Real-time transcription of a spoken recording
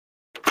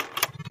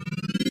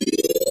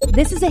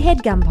This is a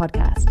HeadGum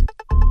podcast.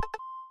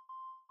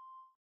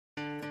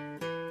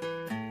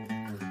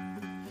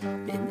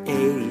 In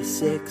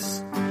 86,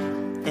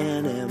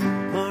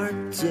 N.M.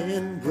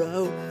 Martin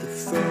wrote the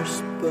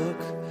first book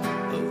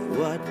of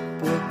what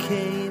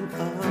became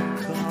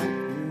a cult.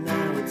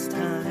 Now it's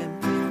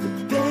time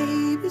for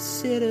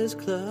Babysitter's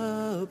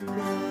Club.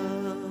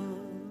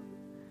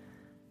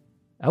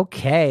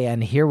 Okay,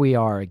 and here we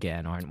are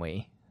again, aren't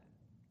we?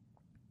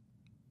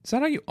 Is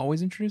that how you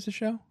always introduce the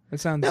show? That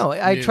sounds No,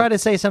 I new. try to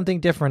say something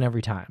different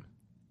every time.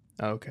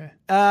 Oh, okay.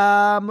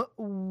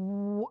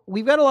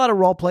 We've got a lot of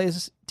role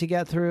plays to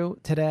get through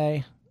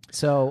today.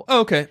 So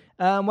Oh, okay.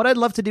 what I'd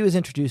love to do is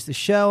introduce the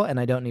show, and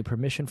I don't need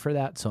permission for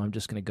that, so I'm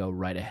just going to go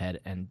right ahead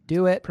and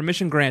do it.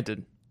 Permission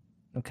granted.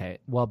 Okay.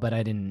 Well, but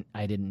I didn't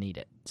need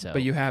it. So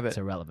But you have it. It's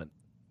irrelevant.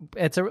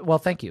 Well,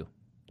 thank you.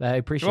 I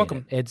appreciate You're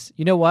welcome. it. It's,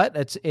 you know what?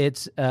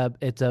 It's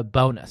a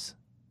bonus.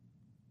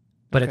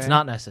 But it's Okay.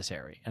 not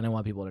necessary, and I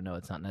want people to know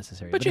it's not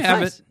necessary. But you it's have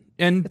nice. it.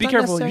 And It's be not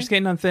careful. You're necessary.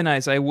 skating on thin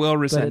ice. I will But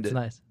rescind it's it.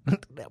 nice.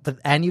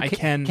 And you I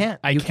can't.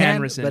 I You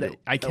can rescind but it.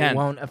 I can. It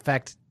won't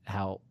affect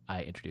how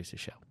I introduce the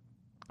show.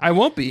 I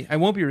won't be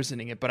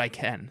rescinding it, but I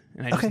can.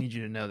 And I just Okay. need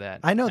you to know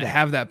that. I know that. I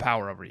have that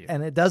power over you.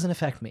 And it doesn't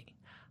affect me.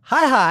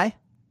 Hi,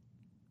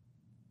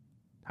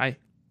 Hi.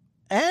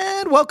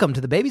 and welcome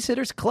to the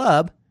Babysitters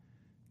Club,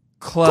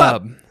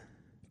 Club.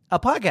 a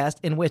podcast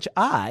in which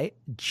I,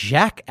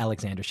 Jack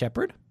Alexander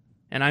Shepard,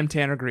 And I'm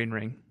Tanner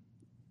Greenring.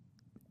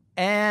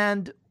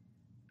 and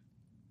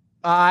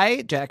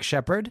I, Jack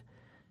Shepard,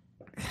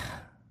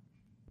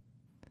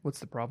 What's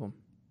the problem?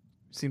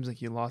 Seems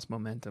like you lost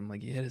momentum,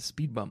 like you hit a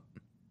speed bump.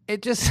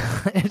 it just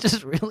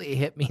really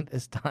hit me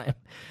this time.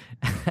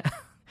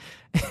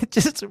 It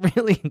just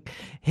really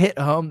hit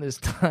home this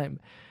time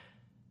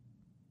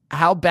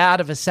how bad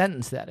of a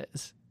sentence that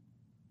is.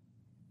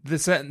 The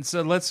sentence.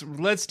 So let's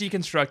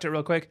deconstruct it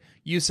real quick.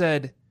 You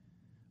said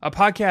a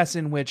podcast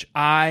in which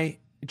I,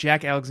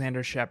 Jack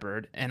Alexander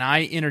Shepard, and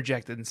I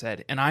interjected and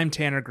said, and I'm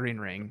Tanner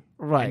Greenring.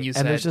 Right. And you And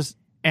said, there's just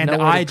and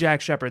nowhere I, to-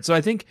 Jack Shepard. So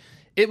I think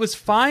it was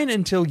fine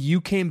until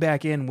you came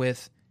back in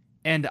with,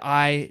 and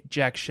I,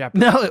 Jack Shepard.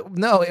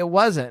 No, it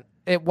wasn't.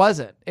 It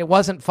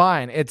wasn't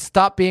fine. It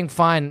stopped being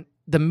fine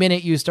the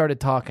minute you started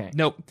talking.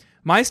 Nope.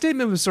 My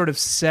statement was sort of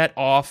set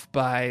off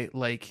by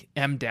like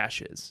M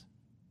dashes.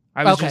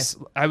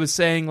 I was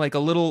saying like a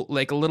little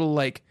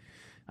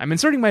I'm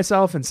inserting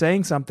myself and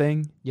saying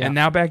something, Yeah. and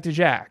now back to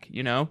Jack,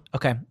 you know?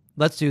 Okay,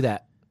 let's do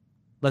that.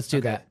 Let's do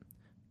Okay.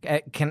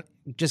 that. Can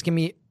just give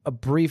me a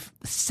brief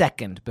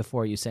second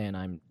before you say, and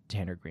I'm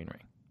Tanner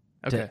Greenring,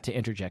 Okay. to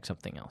interject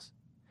something else.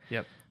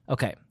 Yep.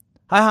 Okay.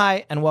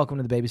 Hi, and welcome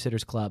to the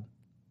Babysitters Club.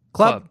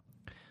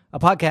 A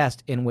podcast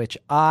in which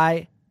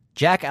I,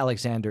 Jack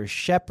Alexander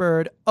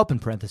Shepard, open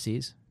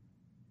parentheses,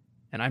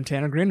 And I'm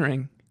Tanner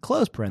Greenring.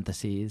 close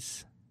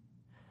parentheses,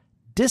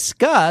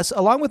 discuss,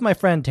 along with my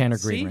friend Tanner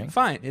See? Greenring.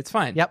 Fine. It's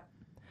fine. Yep.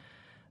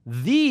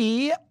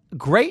 The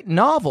great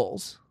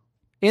novels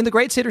in the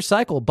Great Sitter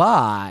Cycle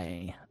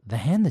by The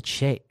Hand That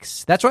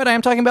Shakes. That's right, I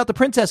am talking about The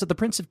Princess of the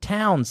Prince of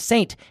Town,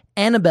 Saint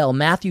Annabelle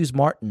Matthews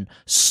Martin,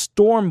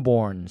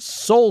 Stormborn,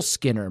 Soul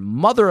Skinner,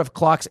 Mother of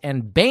Clocks,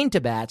 and Bane to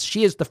Bats.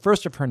 She is the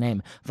first of her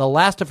name, the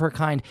last of her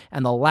kind,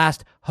 and the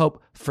last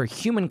hope for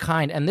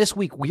humankind. And this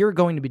week we are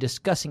going to be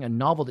discussing a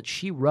novel that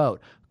she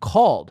wrote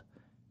called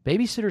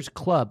Babysitter's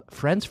Club,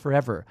 Friends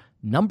Forever,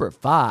 number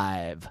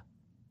 5,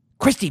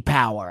 Christy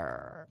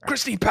Power.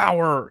 Christy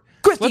Power.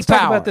 Christy Let's talk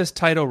Power. about this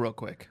title real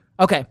quick.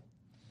 Okay.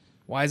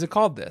 Why is it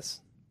called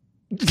this?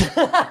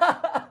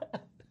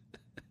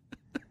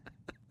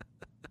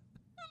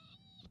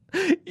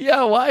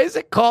 Yeah, why is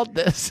it called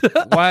this?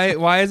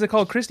 Why is it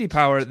called Christy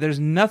Power? There's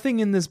nothing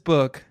in this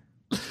book.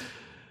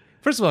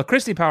 First of all,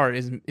 Christy Power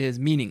is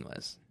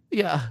meaningless.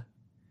 Yeah.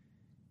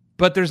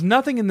 But there's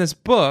nothing in this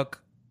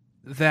book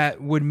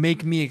that would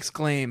make me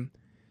exclaim,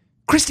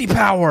 Christy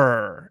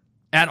Power,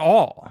 at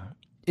all.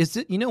 Is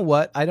it, you know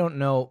what? I don't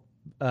know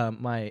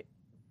my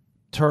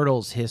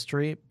Turtles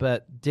history,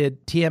 but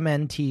did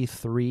TMNT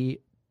 3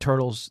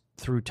 Turtles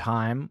Through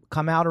Time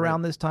come out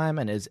around this time?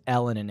 And is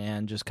Ellen and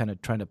Ann just kind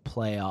of trying to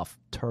play off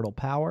turtle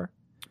power?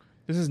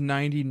 This is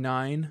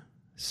 99,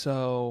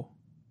 so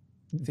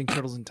I think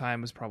Turtles in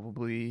Time was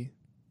probably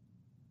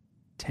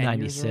 10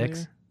 96. years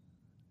earlier.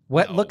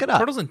 What? No, Look it up.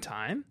 Turtles in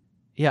Time?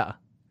 Yeah.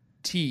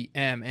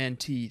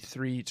 TMNT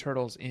 3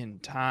 Turtles in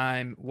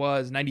Time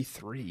was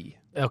 93.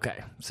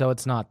 Okay. So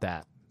it's not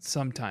that.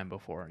 Sometime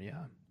before,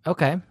 yeah.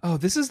 Okay. Oh,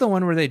 this is the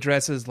one where they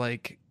dress as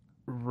like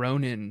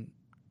Ronin,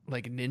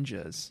 like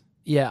ninjas.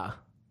 Yeah.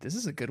 This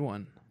is a good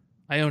one.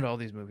 I owned all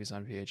these movies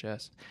on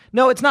VHS.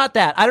 No, it's not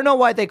that. I don't know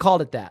why they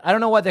called it that. I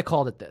don't know why they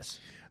called it this.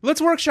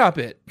 Let's workshop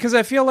it, because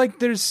I feel like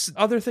there's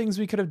other things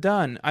we could have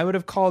done. I would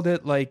have called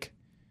it like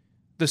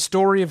The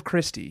Story of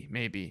Christy,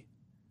 maybe,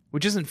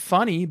 which isn't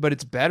funny, but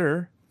it's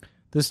better.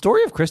 The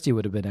story of Christy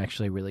would have been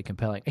actually really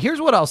compelling.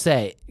 Here's what I'll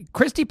say.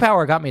 Christy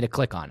Power got me to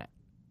click on it.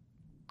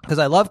 Because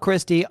I love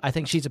Christy. I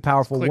think she's a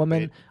powerful It's clickbait.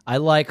 woman. I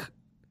like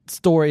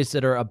stories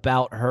that are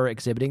about her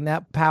exhibiting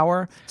that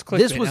power. It's clickbait.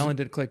 This was Ellen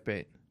did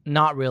clickbait.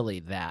 not really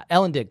that.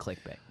 Ellen did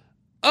clickbait.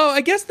 Oh,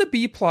 I guess the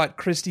B plot,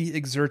 Christy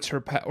exerts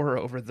her power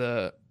over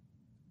the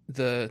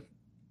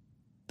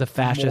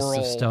fascists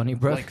moral, of Stony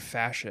Brook. like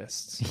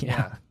fascists.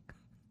 Yeah.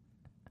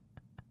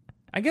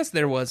 I guess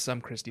there was some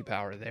Christy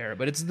power there,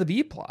 but it's the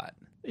B plot.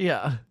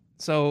 Yeah.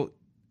 So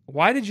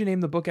why did you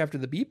name the book after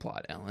the B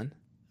plot, Ellen?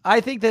 I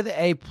think that the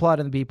A plot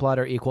and the B plot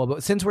are equal,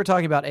 but since we're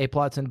talking about A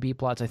plots and B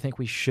plots, I think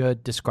we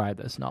should describe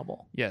this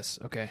novel. Yes.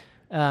 Okay.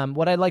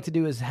 What I'd like to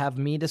do is have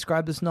me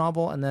describe this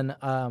novel, and then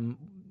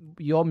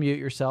you'll mute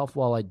yourself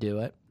while I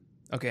do it.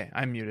 Okay.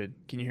 I'm muted.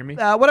 Can you hear me?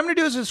 What I'm going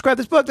to do is describe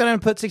this book. Then I'm going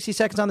to put 60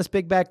 seconds on this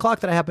big bad clock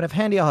that I happen to have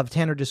handy. I'll have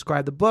Tanner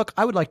describe the book.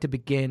 I would like to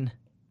begin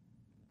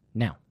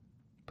now.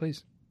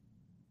 Please.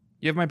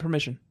 You have my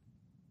permission.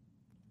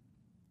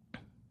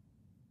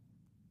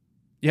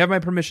 You have my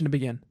permission to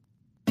begin.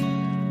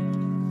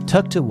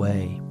 Tucked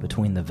away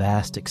between the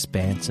vast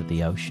expanse of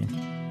the ocean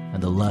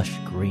and the lush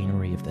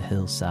greenery of the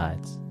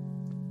hillsides,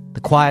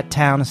 the quiet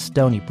town of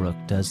Stony Brook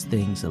does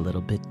things a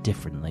little bit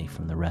differently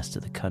from the rest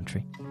of the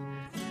country.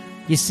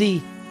 You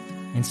see,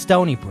 in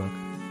Stony Brook,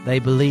 they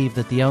believe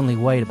that the only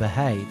way to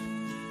behave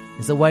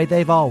is the way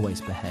they've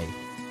always behaved.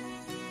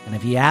 And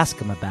if you ask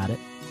them about it,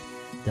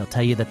 they'll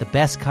tell you that the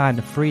best kind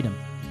of freedom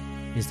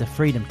is the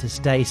freedom to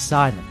stay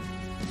silent.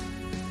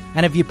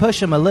 And if you push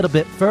them a little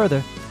bit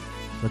further,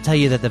 they'll tell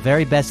you that the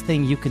very best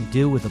thing you can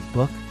do with a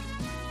book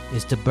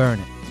is to burn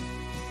it.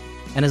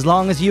 And as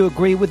long as you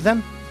agree with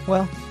them,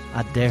 well,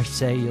 I dare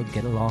say you'll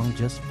get along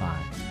just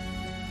fine.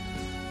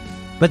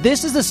 But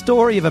this is the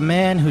story of a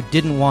man who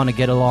didn't want to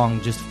get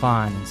along just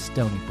fine in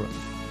Stony Brook.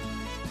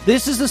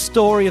 This is the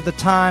story of the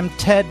time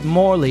Ted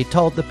Morley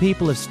told the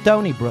people of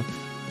Stony Brook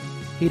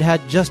he'd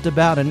had just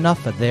about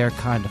enough of their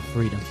kind of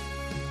freedom.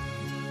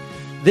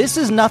 This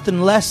is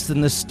nothing less than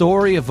the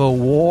story of a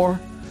war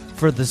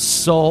for the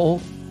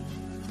soul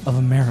of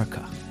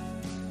America.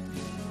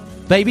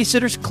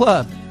 Babysitter's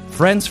Club,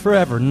 Friends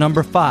Forever,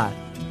 number 5,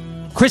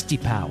 Christy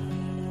Power.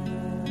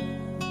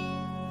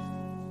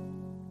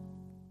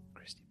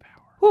 Christy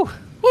Power. Whew.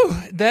 Whew,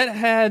 that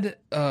had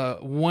a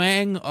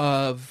wang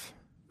of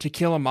To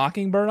Kill a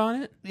Mockingbird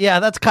on it. Yeah,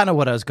 that's kind of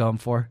what I was going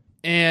for.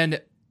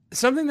 And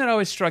something that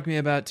always struck me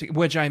about,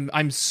 which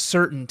I'm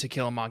certain To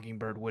Kill a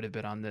Mockingbird would have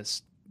been on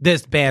this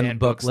Banned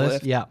book books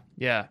list. Yeah.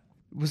 Yeah.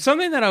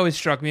 Something that always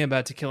struck me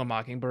about To Kill a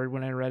Mockingbird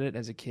when I read it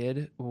as a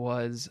kid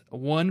was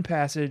one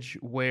passage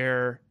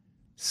where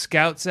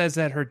Scout says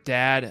that her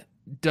dad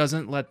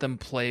doesn't let them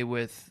play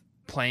with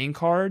playing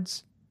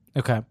cards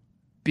Okay.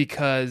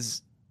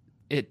 because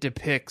it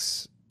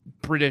depicts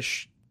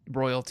British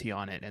royalty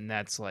on it, and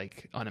that's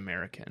like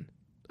un-American.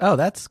 Oh,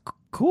 that's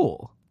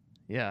cool.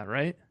 Yeah,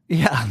 right?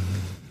 Yeah.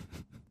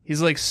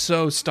 He's like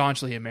so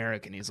staunchly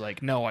American. He's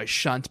like, no, I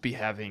shan't be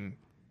having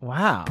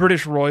Wow.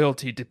 British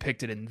royalty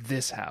depicted in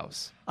this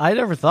house. I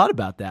never thought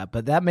about that,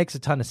 but that makes a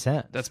ton of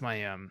sense. That's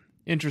my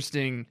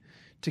interesting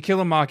To Kill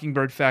a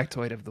Mockingbird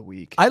factoid of the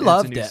week. I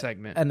loved it's a new it.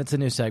 segment. And it's a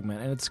new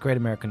segment, and it's Great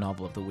American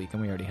Novel of the Week,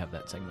 and we already have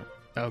that segment.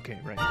 Okay,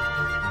 right.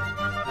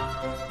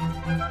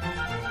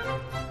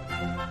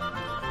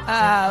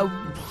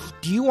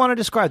 Do you want to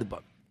describe the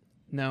book?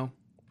 No.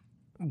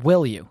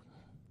 Will you?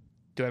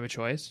 Do I have a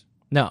choice?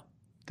 No.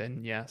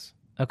 Then yes.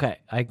 Okay,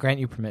 I grant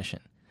you permission.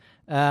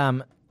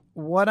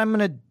 What I'm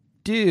going to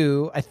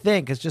do, I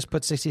think, is just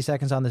put 60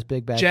 seconds on this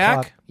big bad Jack,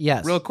 clock.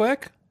 Yes. real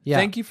quick. Yeah.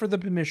 Thank you for the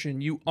permission.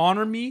 You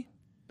honor me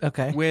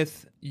Okay.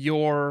 with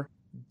your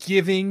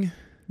giving,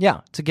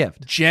 Yeah, it's a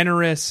gift.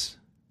 generous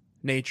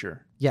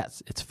nature.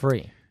 Yes, it's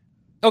free.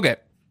 Okay.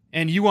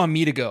 And you want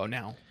me to go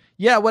now.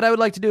 Yeah, what I would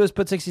like to do is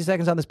put 60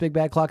 seconds on this big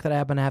bad clock that I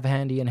happen to have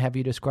handy and have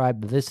you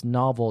describe this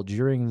novel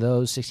during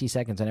those 60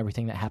 seconds and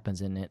everything that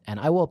happens in it.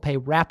 And I will pay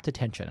rapt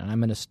attention, and I'm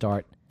going to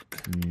start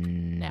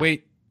now.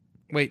 Wait.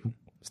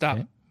 Stop.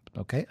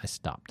 Okay, I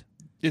stopped.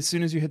 As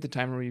soon as you hit the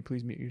timer, will you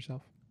please mute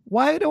yourself?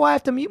 Why do I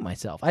have to mute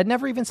myself? I'd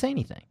never even say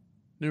anything.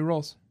 New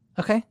rules.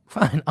 Okay,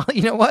 fine.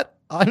 You know what?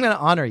 I'm going to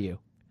honor you.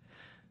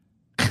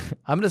 I'm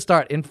going to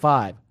start in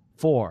 5,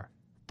 4,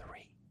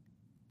 3,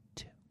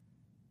 2.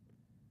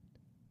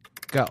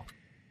 Go.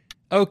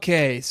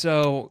 Okay,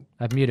 so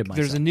I've muted myself.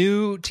 there's a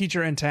new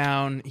teacher in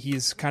town.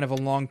 He's kind of a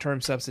long-term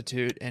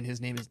substitute, and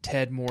his name is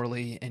Ted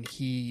Morley, and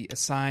he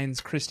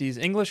assigns Christy's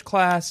English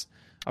class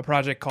a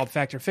project called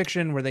Fact or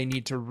Fiction, where they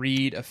need to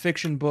read a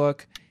fiction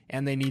book,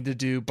 and they need to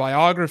do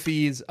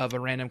biographies of a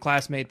random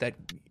classmate that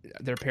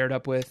they're paired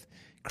up with.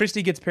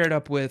 Christy gets paired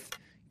up with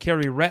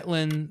Carrie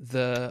Retlin,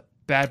 the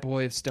bad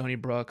boy of Stony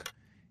Brook,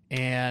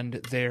 and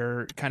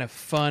they're kind of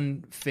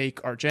fun,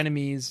 fake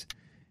archenemies.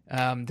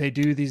 They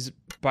do these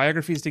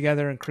biographies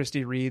together, and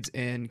Christy reads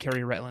in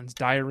Carrie Retlin's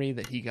diary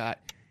that he got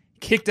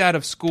kicked out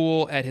of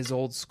school at his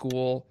old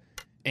school,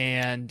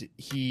 and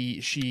she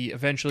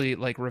eventually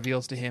like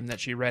reveals to him that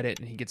she read it,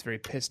 and he gets very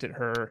pissed at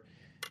her.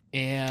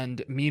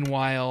 And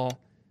meanwhile,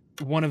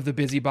 one of the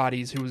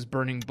busybodies who was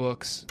burning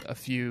books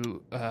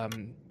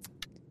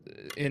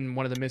in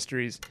one of the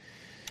mysteries,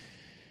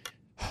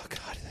 oh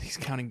god, he's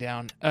counting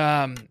down,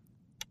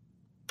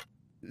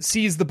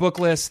 sees the book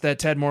list that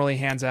Ted Morley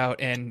hands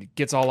out and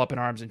gets all up in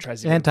arms and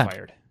tries to get him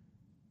fired.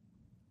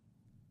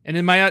 And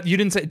in my, you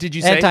didn't say, did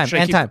you say? And time, should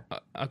I and keep- time.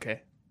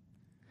 Okay.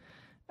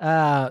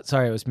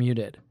 Sorry, I was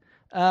muted.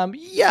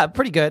 Yeah,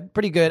 pretty good.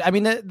 I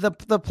mean,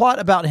 the plot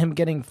about him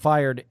getting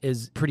fired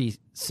is pretty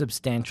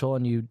substantial,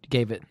 and you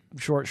gave it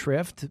short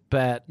shrift.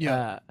 But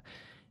Yeah.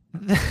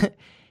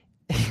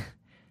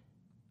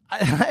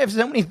 I have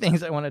so many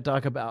things I want to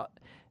talk about.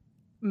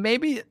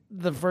 Maybe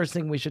the first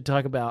thing we should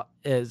talk about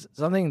is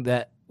something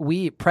that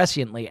we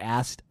presciently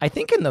asked, I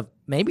think in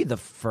maybe the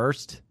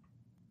first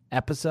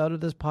episode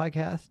of this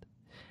podcast,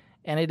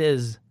 and it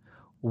is,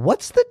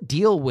 what's the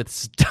deal with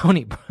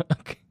Stony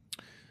Brook?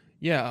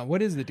 Yeah.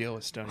 What is the deal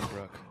with Stony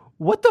Brook?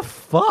 What the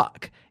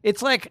fuck?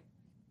 It's like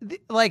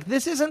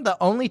this isn't the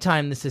only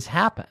time this has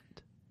happened.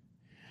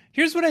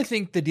 Here's what I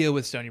think the deal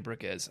with Stony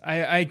Brook is.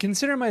 I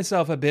consider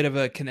myself a bit of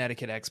a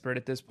Connecticut expert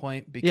at this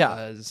point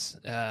because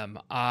I'm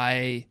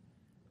a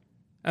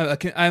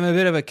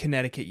bit of a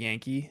Connecticut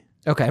Yankee.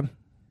 Okay.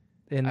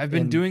 I've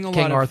been doing a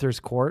King lot of- Arthur's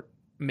Court.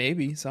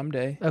 Maybe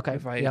someday. Okay,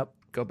 If I yep.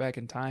 go back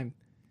in time.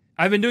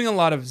 I've been doing a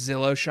lot of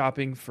Zillow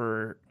shopping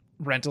for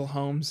rental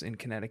homes in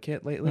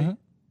Connecticut lately. Mhm.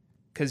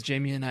 Because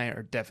Jamie and I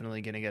are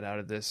definitely going to get out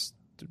of this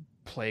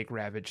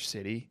plague-ravaged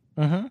city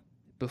Mm-hmm.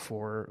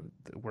 before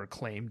we're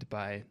claimed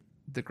by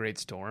the Great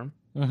Storm.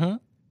 Mm-hmm.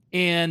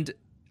 And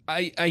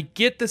I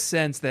get the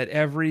sense that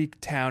every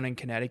town in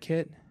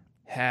Connecticut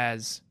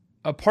has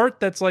a part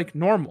that's like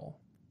normal,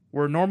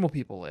 where normal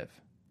people live,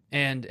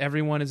 and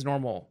everyone is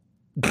normal.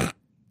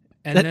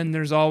 And then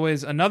there's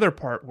always another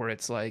part where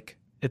it's like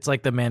It's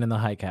like the Man in the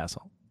High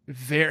Castle.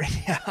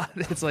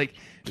 it's like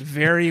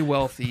very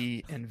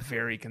wealthy and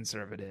very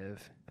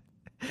conservative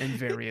and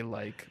very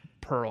like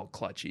pearl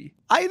clutchy.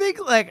 I think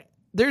like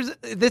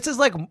this is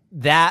like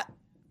that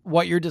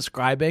what you're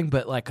describing,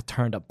 but like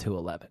turned up to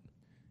 11.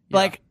 Yeah.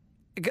 Like,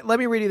 let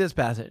me read you this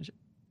passage.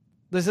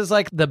 This is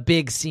like the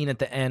big scene at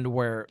the end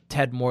where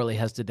Ted Morley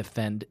has to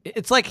defend.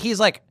 It's like he's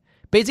like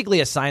basically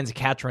assigns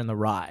Catcher in the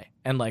Rye,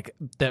 and like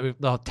the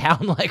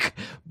town like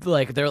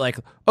they're like,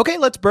 okay,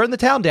 let's burn the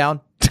town down.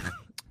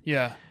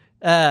 Yeah.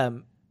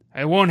 Um,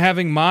 I won't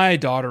having my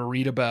daughter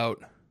read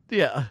about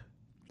yeah.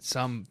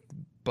 some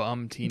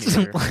bum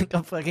teenager. Like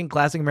a fucking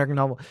classic American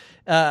novel.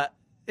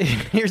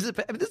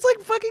 It's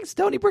like fucking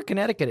Stony Brook,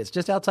 Connecticut. It's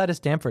just outside of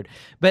Stamford.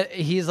 But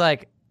he's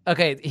like,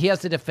 okay, he has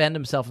to defend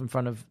himself in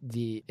front of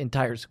the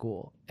entire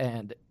school,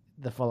 and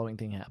the following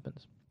thing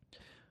happens.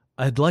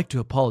 I'd like to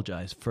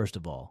apologize, first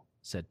of all,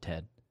 said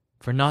Ted,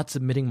 for not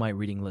submitting my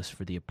reading list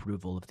for the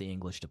approval of the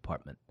English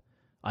department.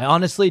 I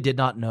honestly did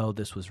not know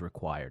this was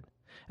required.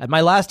 At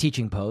my last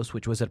teaching post,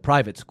 which was at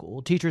private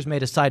school, teachers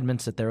made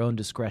assignments at their own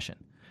discretion.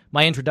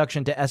 My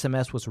introduction to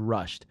SMS was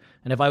rushed,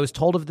 and if I was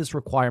told of this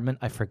requirement,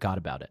 I forgot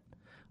about it.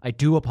 I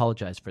do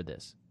apologize for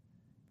this.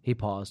 He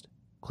paused,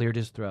 cleared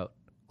his throat,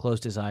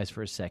 closed his eyes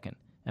for a second,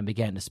 and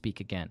began to speak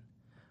again.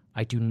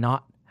 I do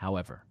not,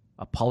 however,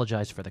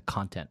 apologize for the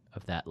content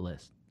of that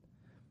list.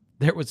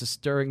 There was a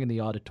stirring in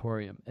the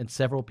auditorium, and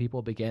several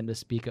people began to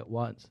speak at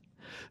once.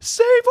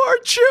 Save our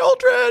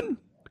children!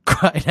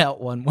 Cried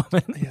out one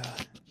woman. Yeah.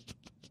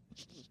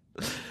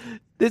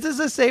 This is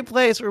the same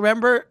place.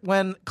 Remember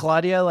when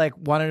Claudia like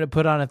wanted to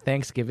put on a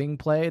Thanksgiving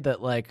play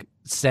that like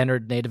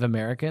centered Native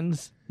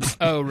Americans?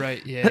 Oh,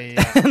 right. Yeah.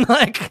 And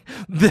like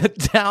the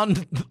town,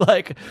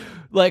 like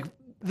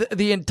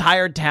the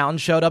entire town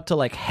showed up to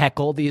like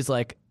heckle these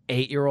like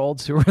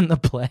 8-year-olds who were in the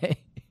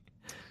play.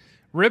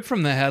 Rip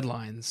from the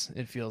headlines,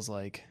 it feels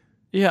like.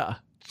 Yeah.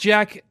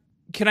 Jack,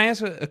 can I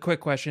ask a quick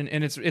question?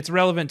 And it's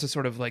relevant to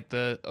sort of like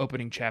the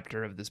opening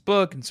chapter of this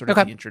book and sort of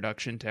Okay. the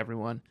introduction to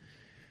everyone.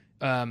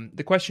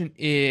 The question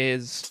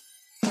is,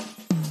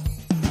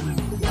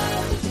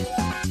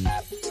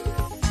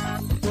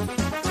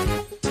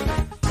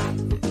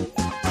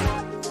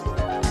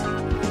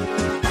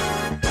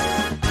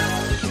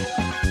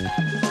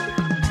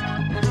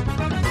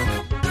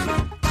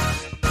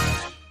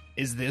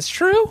 is this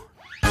true?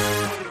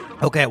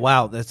 Okay,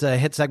 wow. That's a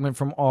hit segment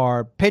from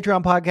our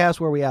Patreon podcast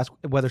where we ask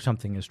whether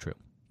something is true.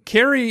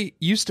 Carrie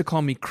used to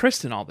call me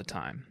Kristen all the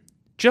time,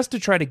 just to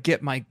try to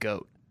get my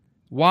goat.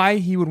 Why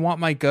he would want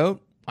my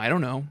goat? I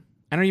don't know.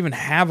 I don't even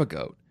have a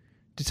goat.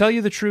 To tell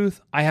you the truth,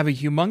 I have a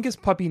humongous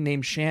puppy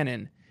named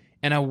Shannon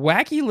and a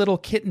wacky little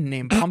kitten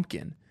named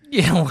Pumpkin.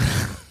 Yeah.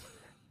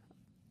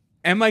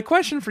 And my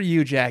question for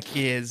you, Jack,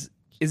 is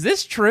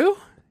this true?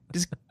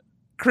 Does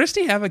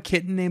Christy have a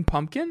kitten named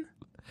Pumpkin?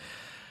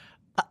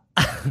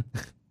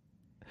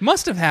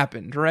 Must have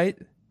happened, right?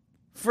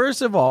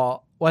 First of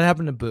all, what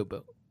happened to Boo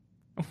Boo?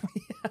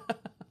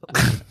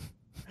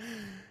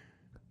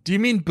 Do you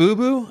mean Boo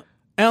Boo, Do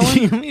Ellen?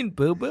 you mean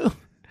Boo Boo?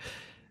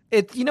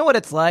 You know what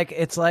it's like?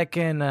 It's like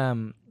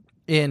in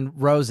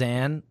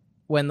Roseanne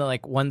when the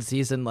like one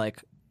season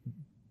like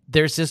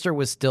their sister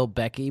was still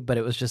Becky, but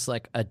it was just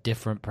like a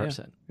different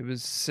person. It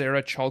was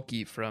Sarah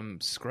Chalke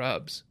from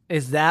Scrubs.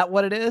 Is that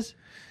what it is?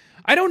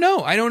 I don't know.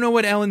 I don't know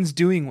what Ellen's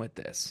doing with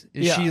this.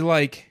 Is Yeah. she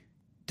like,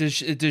 does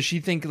she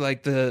think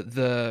like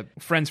the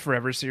Friends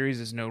Forever series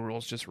is no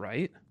rules, just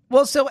right?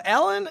 Well, so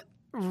Ellen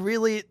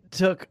really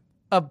took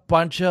a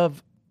bunch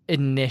of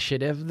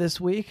initiative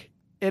this week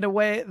in a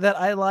way that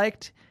I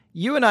liked.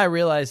 You and I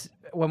realized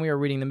when we were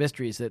reading the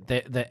mysteries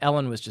that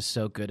Ellen was just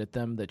so good at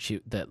them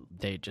that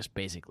they just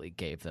basically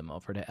gave them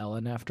over to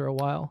Ellen after a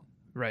while.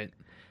 Right.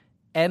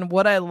 And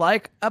what I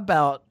like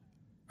about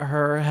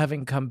her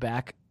having come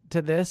back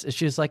to this is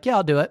she's like, yeah,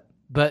 I'll do it,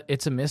 but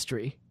it's a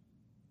mystery.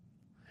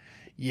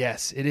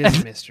 Yes, it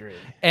is a mystery.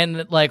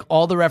 And like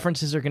all the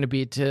references are going to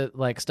be to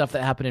like stuff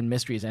that happened in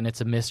mysteries, and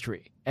it's a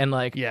mystery. And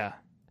like, Yeah.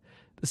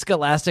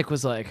 Scholastic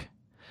was like,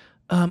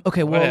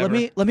 okay, well,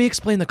 Whatever. let me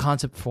explain the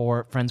concept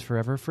for Friends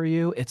Forever for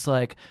you. It's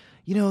like,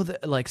 you know,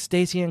 like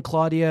Stacy and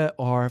Claudia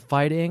are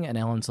fighting, and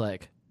Ellen's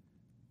like,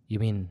 you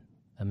mean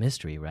a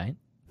mystery, right?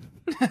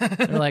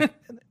 They're like,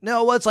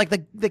 no, well, it's like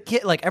the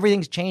kid, like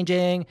everything's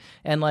changing,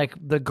 and like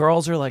the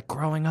girls are like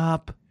growing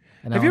up.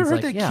 And Have you ever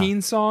Ellen's heard like, that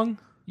Keen song?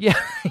 Yeah,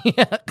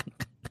 yeah.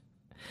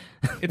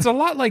 It's a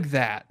lot like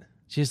that.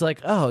 She's like,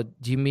 oh,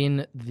 do you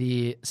mean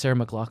the Sarah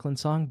McLachlan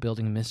song,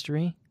 Building a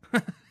Mystery?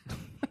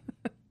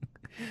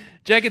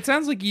 Jack, it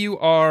sounds like you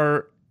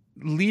are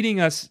leading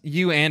us,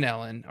 you and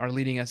Ellen are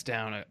leading us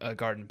down a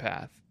garden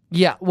path.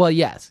 Yeah, well,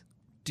 yes.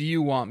 Do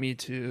you want me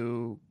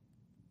to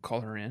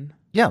call her in?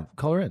 Yeah,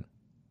 call her in.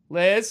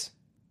 Liz?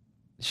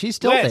 She's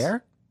still Liz.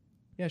 there?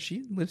 Yeah,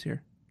 she lives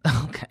here.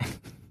 Okay.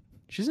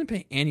 She doesn't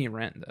pay any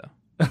rent,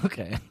 though.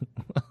 Okay.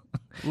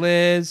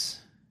 Liz,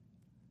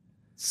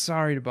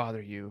 sorry to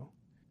bother you.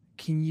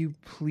 Can you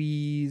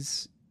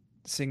please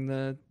sing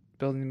the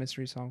Building the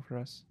Mystery song for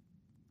us?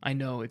 I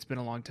know it's been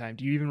a long time.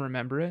 Do you even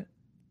remember it?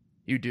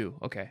 You do.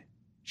 Okay.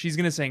 She's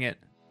going to sing it.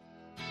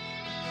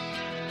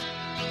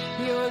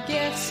 You're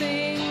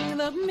guessing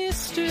the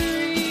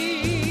mystery.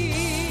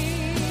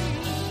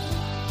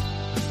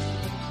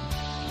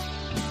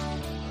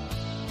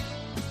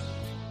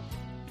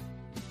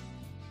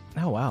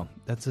 Oh, wow.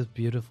 That's as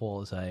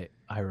beautiful as I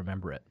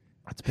remember it.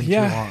 It's been too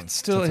long. Yeah, it's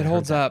still, since it I heard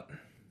holds that. up.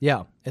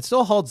 Yeah, it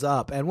still holds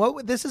up. And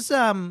what this is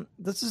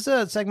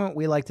a segment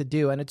we like to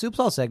do, and it's Oops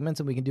All segments,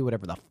 and we can do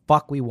whatever the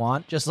fuck we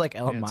want, just like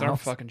Ellen Yeah, Miles. it's our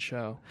fucking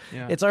show.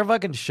 Yeah. It's our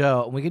fucking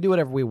show, and we can do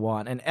whatever we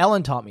want. And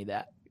Ellen taught me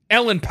that.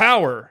 Ellen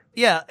Power.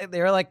 Yeah, they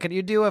were like, "Can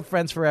you do a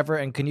Friends Forever,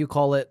 and can you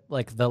call it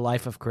like The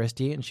Life of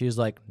Christy?" And she was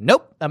like,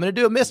 "Nope, I'm going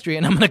to do a mystery,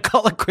 and I'm going to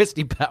call it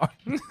Christy Power."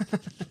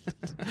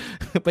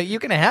 But you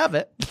can have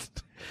it.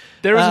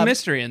 There was a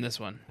mystery in this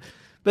one.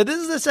 But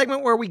this is a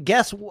segment where we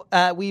guess.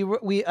 I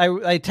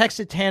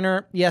texted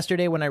Tanner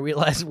yesterday when I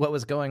realized what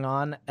was going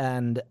on,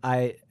 and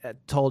I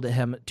told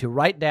him to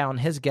write down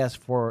his guess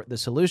for the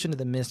solution to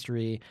the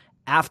mystery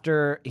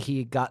after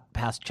he got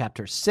past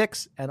chapter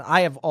 6. And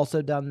I have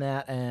also done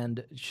that.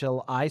 And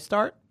shall I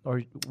start,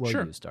 or will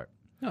Sure. you start?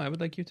 No, I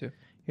would like you to.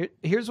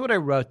 Here's what I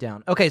wrote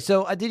down. Okay,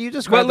 so did you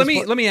describe? Well,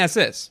 let me ask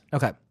this.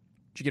 Okay.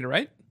 Did you get it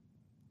right?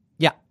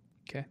 Yeah.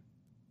 Okay.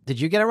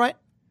 Did you get it right?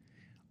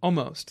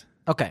 Almost.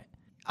 Okay.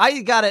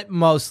 I got it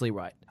mostly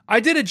right. I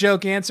did a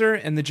joke answer,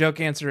 and the joke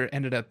answer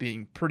ended up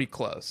being pretty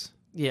close.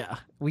 Yeah.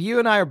 Well, you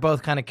and I are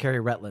both kind of Carrie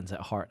Retlands at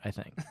heart, I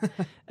think.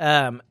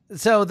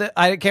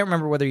 I can't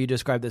remember whether you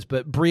described this,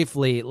 but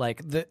briefly,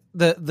 like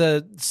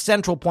the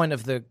central point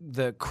of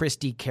the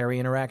Christy Carrie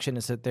interaction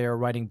is that they are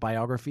writing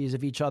biographies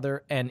of each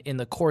other, and in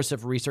the course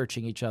of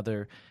researching each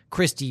other,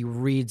 Christy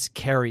reads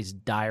Carrie's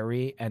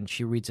diary, and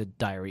she reads a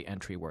diary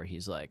entry where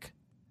he's like,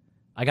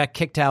 I got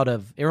kicked out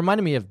of, it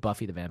reminded me of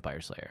Buffy the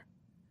Vampire Slayer.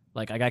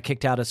 Like, I got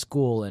kicked out of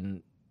school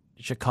in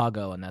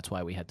Chicago, and that's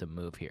why we had to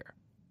move here.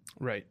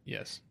 Right,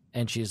 yes.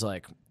 And she's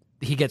like,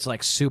 he gets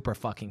like super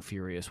fucking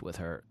furious with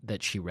her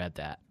that she read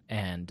that.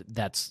 And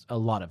that's a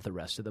lot of the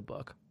rest of the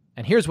book.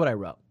 And here's what I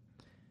wrote.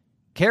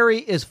 Carrie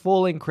is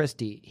fooling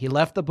Christy. He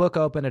left the book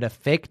open at a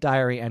fake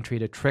diary entry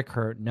to trick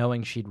her,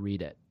 knowing she'd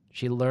read it.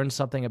 She learned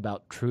something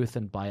about truth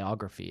and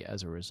biography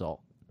as a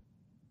result.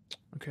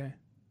 Okay.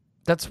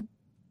 That's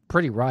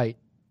pretty right.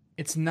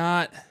 It's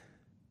not...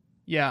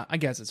 Yeah, I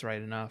guess it's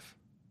right enough.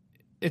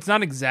 It's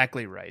not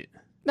exactly right.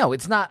 No,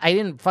 it's not. I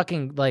didn't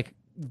fucking like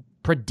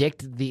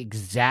predict the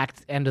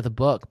exact end of the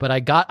book, but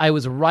I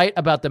was right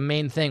about the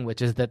main thing,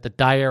 which is that the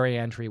diary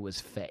entry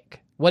was fake.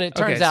 What it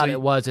turns Okay, out so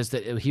it was is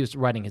that he was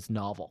writing his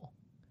novel.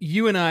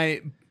 You and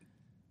I,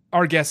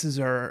 our guesses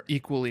are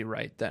equally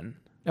right then.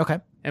 Okay.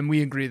 And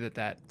we agree that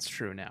that's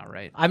true now,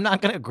 right? I'm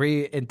not going to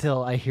agree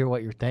until I hear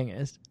what your thing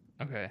is.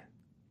 Okay.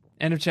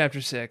 End of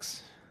chapter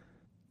 6.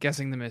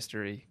 Guessing the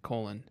mystery, :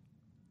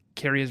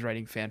 Carrie is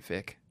writing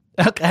fanfic.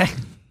 Okay.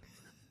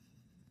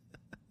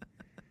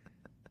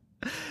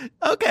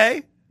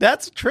 Okay.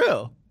 That's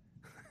true.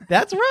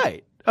 That's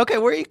right. Okay,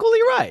 we're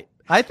equally right.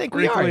 I think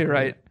We're we are equally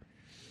right.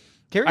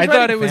 Carrie's I thought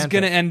writing it was fanfic.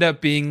 going to end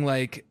up being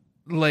like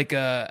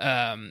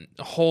a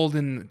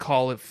Holden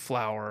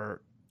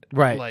Cauliflower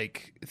right.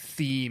 like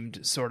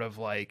themed sort of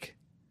like,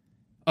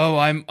 oh,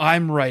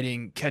 I'm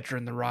writing Catcher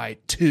in the Rye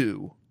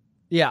 2,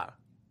 Yeah.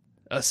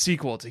 a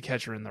sequel to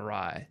Catcher in the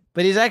Rye.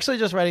 But he's actually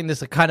just writing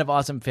this kind of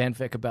awesome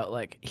fanfic about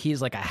like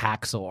he's like a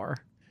hacksaw.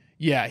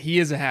 Yeah, he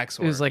is a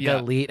hacksaw. Who's like yeah.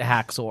 an elite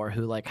hacksaw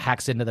who like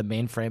hacks into the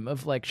mainframe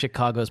of like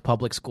Chicago's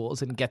public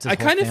schools and gets his I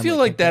whole kind of family feel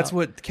like kicked that's out.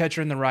 what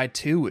Catcher in the Rye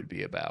 2 would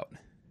be about.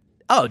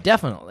 Oh,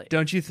 definitely.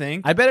 Don't you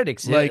think? I bet it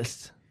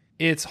exists.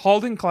 It's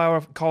Holden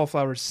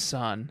Cauliflower's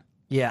son.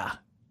 Yeah.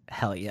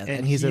 Hell yeah.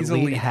 and he's a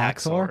lead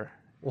hacksaw?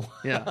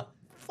 Yeah.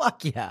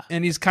 Fuck yeah.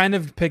 And he's kind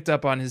of picked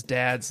up on his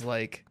dad's,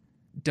 like,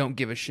 don't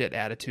give a shit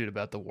attitude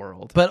about the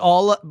world. But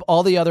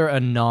all the other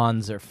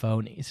Anons are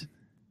phonies.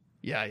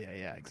 Yeah,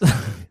 exactly.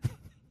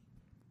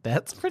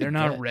 That's pretty They're good.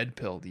 not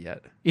red-pilled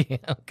yet. Yeah,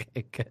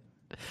 okay, good.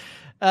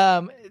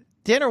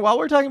 Tanner, while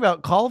we're talking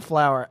about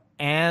cauliflower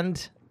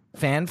and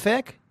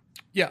fanfic,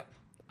 Yeah.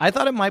 I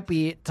thought it might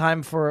be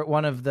time for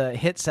one of the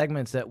hit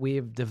segments that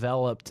we've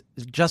developed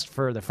just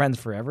for the Friends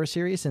Forever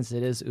series, since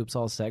it is Oops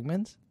All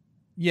Segments.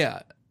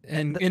 Yeah.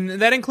 And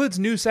that includes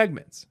new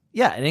segments.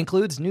 Yeah, it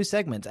includes new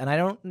segments, and I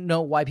don't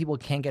know why people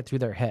can't get through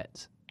their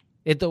heads.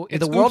 The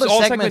It's world Oops of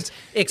All segments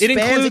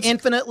expands includes-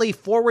 infinitely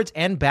forwards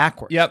and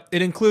backwards. Yep.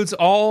 It includes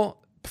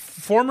all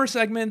former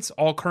segments,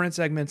 all current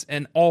segments,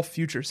 and all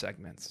future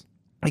segments.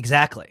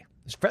 Exactly.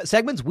 There's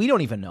segments we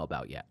don't even know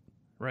about yet.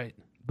 Right.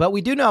 But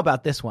we do know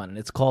about this one, and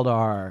it's called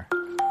our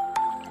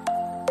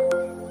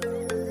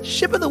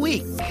Ship of the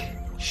Week.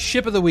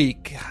 Ship of the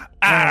week.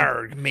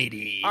 Arg,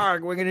 matey.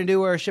 Arg, we're going to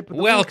do our Ship of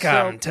the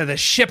Welcome Week. to the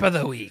Ship of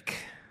the Week.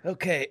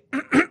 Okay.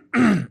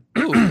 Ooh,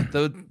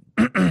 the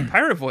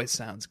pirate voice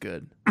sounds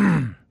good.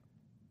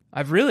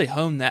 I've really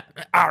honed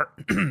that.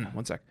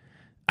 One sec.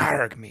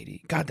 Arg,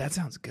 matey. God, that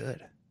sounds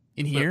good.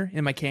 In here,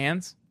 in my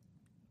cans.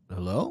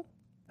 Hello?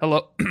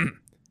 Hello.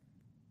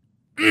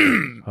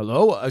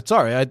 Hello?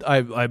 Sorry,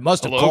 I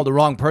must have Hello? called the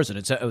wrong person.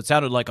 It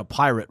sounded like a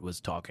pirate was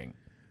talking.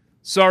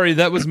 Sorry,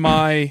 that was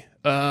my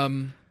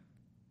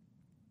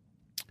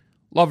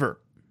lover.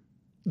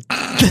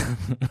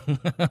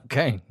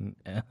 Okay.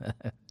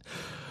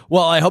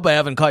 Well, I hope I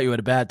haven't caught you at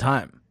a bad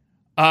time.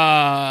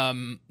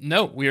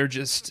 No, we are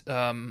just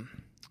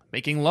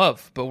making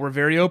love, but we're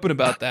very open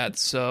about that,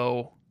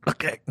 so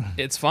Okay.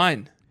 it's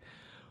fine.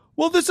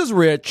 Well, this is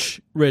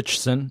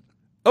Richson.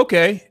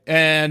 Okay,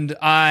 and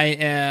I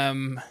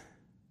am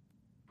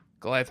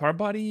Goliath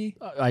Hardbody.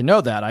 I know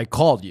that. I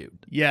called you.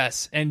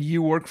 Yes, and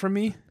you work for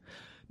me?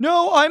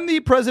 No, I'm the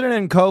president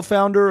and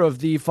co-founder of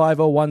the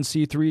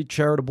 501c3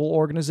 charitable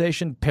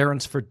organization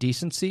Parents for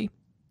Decency.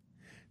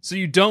 So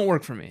you don't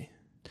work for me.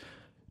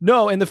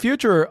 No, in the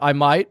future, I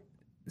might.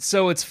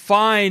 So it's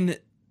fine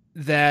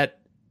that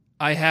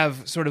I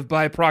have sort of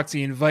by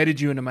proxy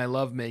invited you into my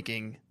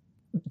lovemaking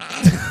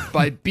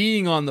by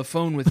being on the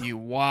phone with you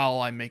while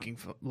I'm making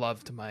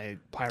love to my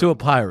pirate. To a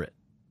pirate.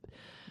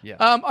 Yeah.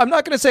 I'm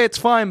not going to say it's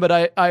fine, but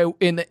I,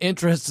 in the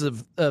interests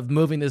of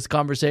moving this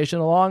conversation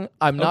along,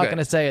 I'm not Okay. going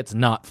to say it's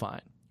not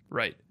fine.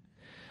 Right.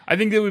 I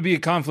think there would be a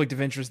conflict of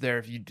interest there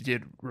if you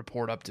did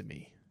report up to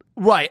me.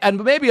 Right,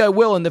 and maybe I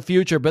will in the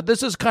future, but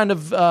this is kind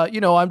of,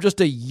 I'm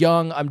just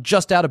I'm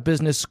just out of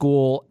business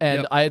school, and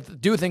Yep. I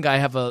do think I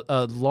have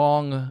a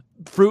long,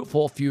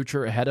 fruitful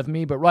future ahead of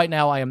me, but right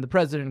now I am the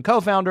president and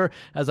co-founder,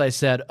 as I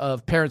said,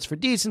 of Parents for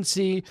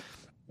Decency,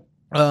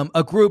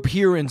 a group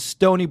here in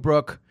Stony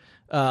Brook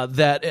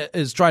that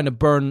is trying to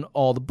burn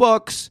all the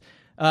books,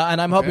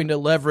 and I'm hoping to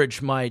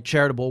leverage my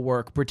charitable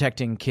work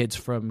protecting kids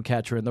from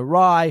Catcher in the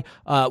Rye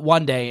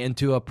one day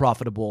into a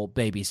profitable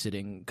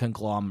babysitting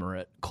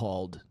conglomerate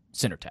called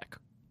Cinertech.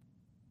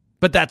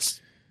 But that's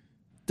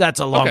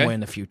a long Okay. way in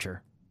the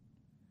future.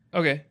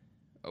 Okay.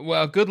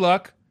 Well, good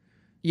luck.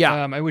 Yeah.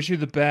 I wish you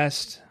the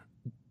best.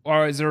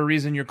 Or is there a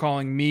reason you're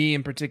calling me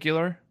in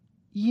particular?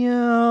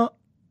 Yeah,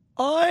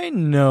 I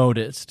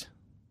noticed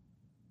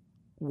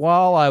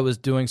while I was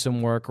doing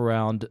some work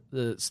around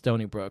the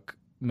Stony Brook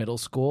Middle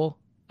School,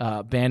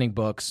 banning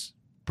books,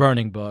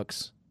 burning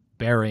books,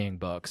 burying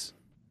books.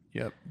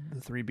 Yep.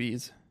 The 3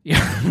 Bs.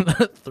 Yeah,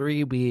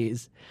 3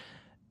 Bs.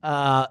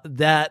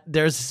 That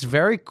there's this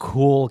very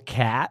cool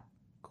cat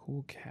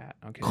Cool cat.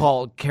 Okay.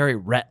 called Carrie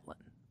Retlin.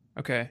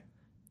 Okay.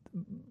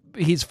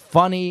 He's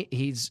funny.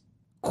 He's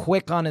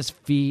quick on his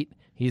feet.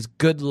 He's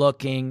good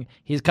looking.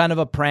 He's kind of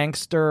a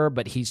prankster,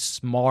 but he's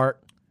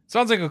smart.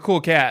 Sounds like a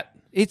cool cat.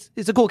 It's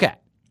a cool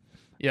cat.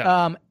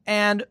 Yeah.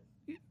 And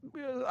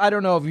I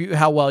don't know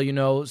how well you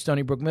know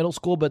Stony Brook Middle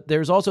School, but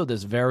there's also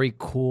this very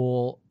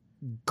cool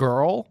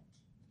girl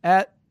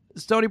at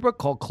Stony Brook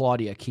called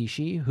Claudia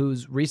Kishi,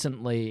 who's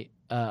recently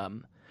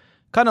kind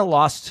of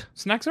lost.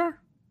 Snack czar?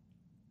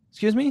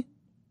 Excuse me?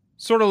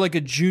 Sort of like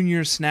a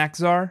junior snack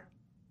czar.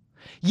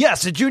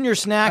 Yes, a junior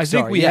snack I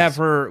think czar, we yes. have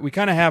her. We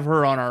kind of have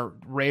her on our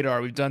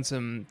radar. We've done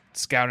some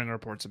scouting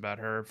reports about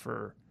her.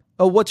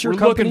 Oh, what's your We're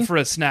company? looking for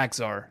a snack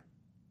czar.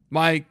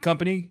 My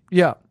company.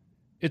 Yeah.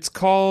 It's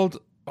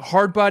called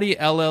Hardbody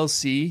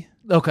LLC.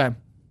 Okay.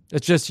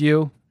 It's just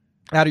you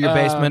out of your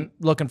basement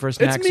looking for a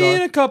snack It's me and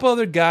czar. a couple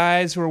other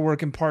guys who are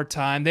working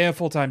part-time. They have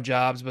full-time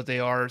jobs, but they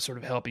are sort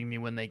of helping me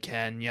when they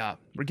can. Yeah,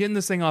 we're getting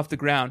this thing off the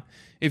ground.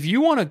 If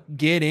you want to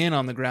get in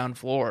on the ground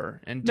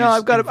floor and No,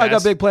 I got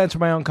invest- big plans for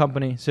my own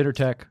company,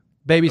 Cinertech,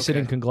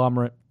 babysitting Okay.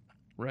 conglomerate.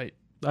 Right.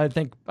 I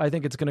think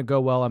it's going to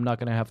go well. I'm not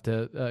going to have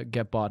to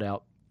get bought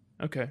out.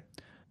 Okay.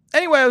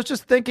 Anyway, I was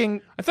just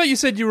thinking. I thought you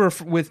said you were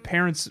with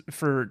Parents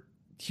for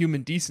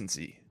Human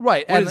Decency.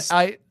 Right, What and is-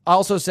 I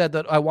also said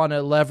that I want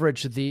to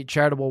leverage the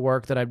charitable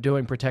work that I'm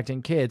doing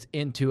protecting kids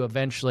into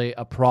eventually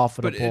a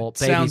profitable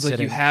But it sounds like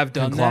you babysitting have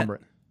done that.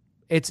 conglomerate.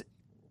 It's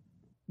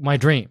my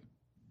dream.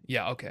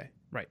 Yeah, okay.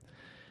 Right.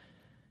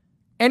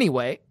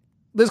 Anyway,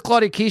 this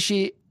Claudia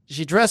Kishi,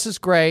 she dresses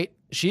great.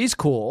 She's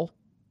cool.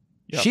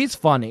 Yep. She's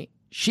funny.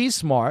 She's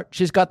smart.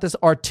 She's got this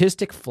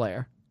artistic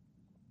flair.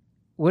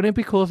 Wouldn't it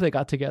be cool if they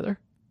got together?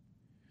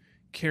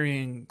 Carrie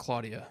and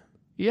Claudia.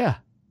 Yeah.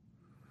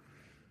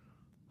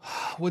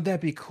 Would that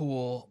be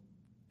cool?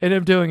 And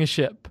him doing a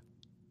ship.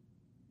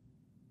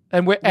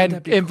 And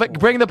that be cool?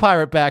 bring the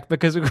pirate back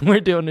because we're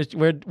doing this.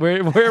 We're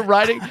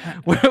riding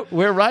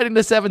we're riding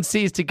the seven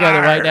seas together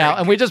right now,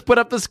 and we just put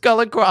up the skull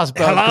and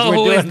crossbones. Hello,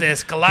 who is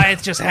this?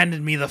 Goliath just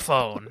handed me the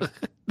phone.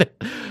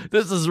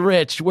 This is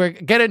Rich.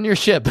 Get in your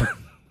ship.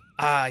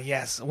 Ah,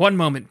 yes. One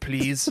moment,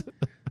 please.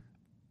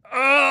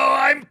 Oh,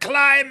 I'm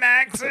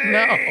climaxing. No,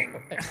 I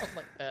don't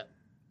like that.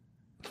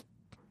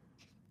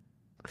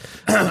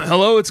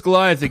 Hello, it's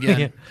Goliath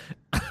again.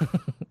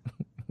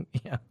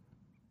 Yeah.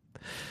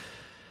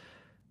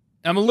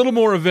 I'm a little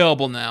more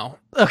available now.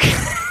 Okay.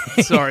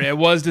 Sorry, I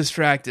was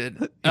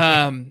distracted.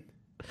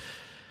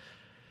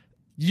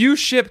 You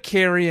ship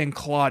Carrie and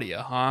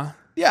Claudia, huh?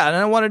 Yeah, and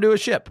I want to do a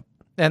ship,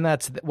 and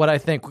that's what I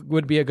think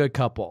would be a good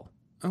couple.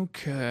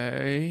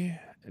 Okay.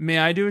 May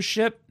I do a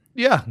ship?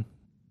 Yeah.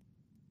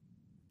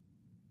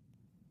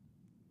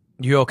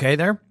 You okay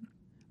there?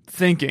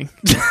 Thinking.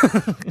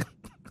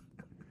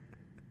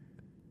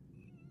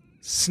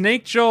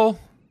 Snake Joel.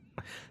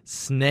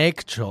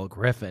 Snake Joel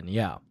Griffin,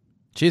 yeah.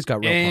 She's got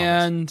real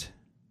And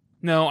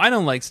no, I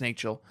don't like Snake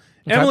Joel.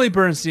 Okay. Emily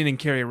Bernstein and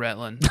Carrie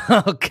Retland.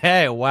 promise.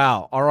 Okay,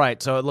 wow. All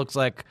right, so it looks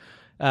like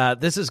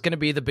this is going to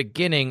be the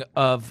beginning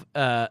of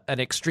an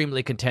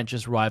extremely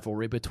contentious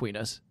rivalry between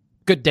us.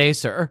 Good day,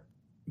 sir.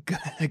 Good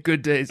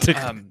day,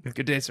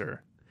 good day, sir.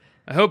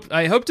 I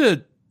hope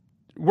to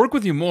work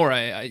with you more.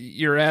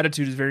 Your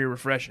attitude is very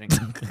refreshing.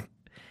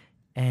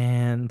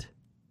 And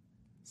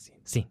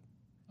scene.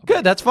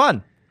 Good, that's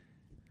fun.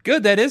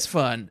 Good, that is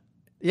fun.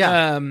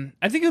 Yeah.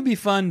 I think it would be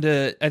fun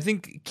I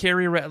think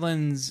Carrie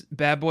Retland's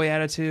bad boy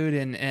attitude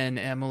and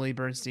Emily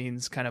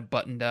Bernstein's kind of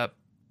buttoned up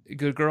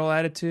good girl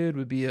attitude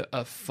would be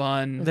a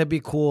fun. That'd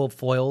be cool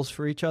foils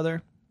for each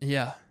other.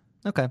 Yeah.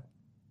 Okay.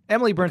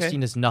 Emily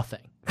Bernstein is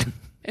nothing.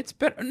 It's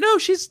better. No,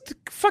 she's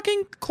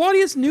fucking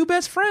Claudia's new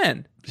best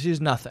friend. She's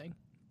nothing.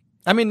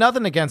 I mean,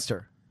 nothing against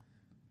her.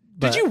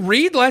 Did you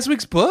read last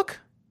week's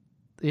book?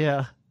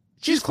 Yeah.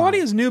 She's fine.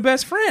 Claudia's new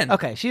best friend.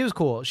 Okay, she was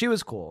cool. She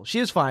was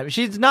fine.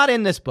 She's not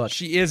in this book.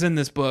 She is in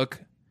this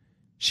book.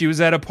 She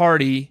was at a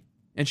party,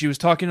 and she was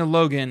talking to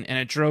Logan, and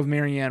it drove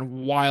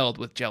Marianne wild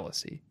with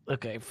jealousy.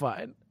 Okay,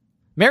 fine.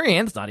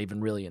 Marianne's not even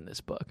really in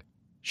this book.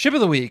 Ship of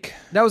the week.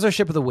 That was our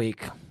ship of the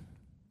week.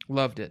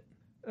 Loved it.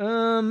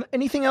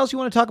 Anything else you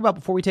want to talk about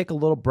before we take a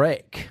little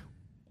break?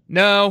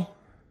 No.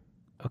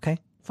 Okay,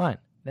 fine.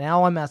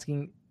 Now I'm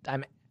asking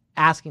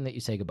that you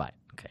say goodbye.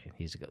 Okay,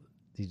 he's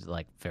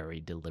like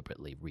very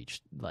deliberately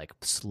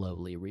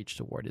slowly reached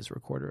toward his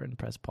recorder and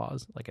press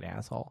pause like an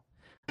asshole.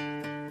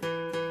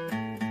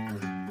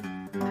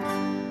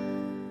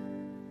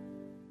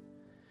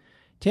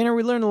 Tanner,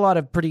 we learned a lot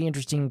of pretty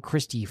interesting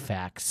Christie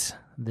facts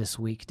this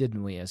week,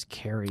 didn't we, as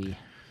Carrie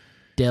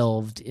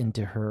delved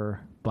into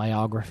her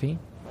biography?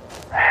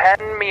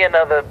 Hand me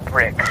another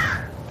brick,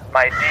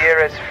 my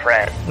dearest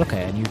friend,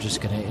 Okay, and you're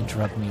just going to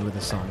interrupt me with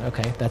a song.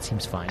 Okay, that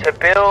seems fine. to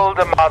build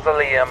a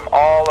mausoleum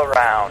all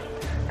around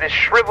this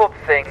shriveled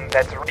thing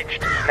that's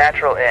reached its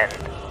natural end,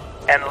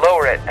 and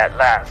lower it at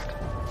last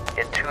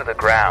into the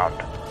ground.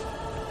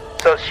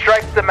 So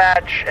strike the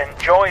match and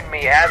join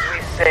me as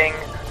we sing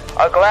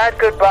a glad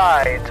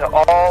goodbye to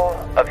all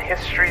of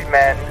history's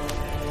men.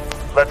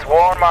 Let's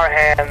warm our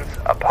hands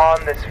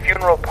upon this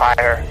funeral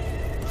pyre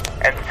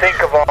and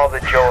think of all the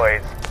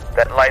joys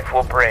that life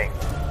will bring,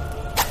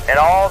 and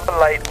all the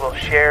light we'll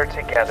share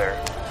together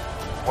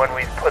when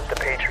we've put the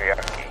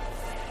patriarchy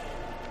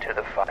to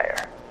the fire.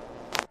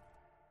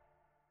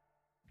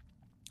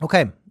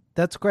 Okay,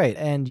 that's great.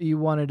 And you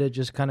wanted to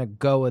just kind of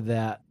go with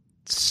that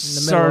in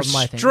the middle Our of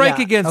my thing. strike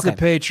Yeah, against the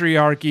okay.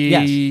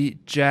 patriarchy,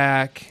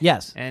 Jack.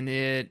 Yes.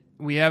 And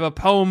we have a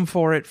poem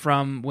for it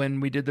from when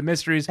we did the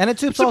mysteries. And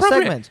it's Oops It's All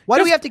appropriate. Segments. Why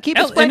do we have to keep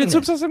explaining And it's this?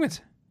 Oops All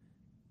Segments.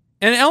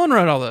 And Ellen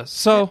wrote all this,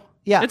 so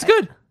Yeah. it's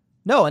good.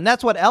 No, and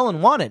that's what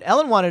Ellen wanted.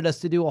 Ellen wanted us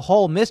to do a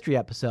whole mystery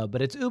episode,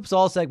 but it's Oops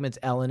All Segments,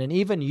 Ellen, and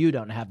even you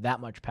don't have that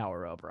much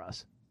power over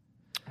us.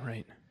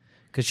 Right.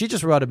 Because she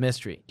just wrote a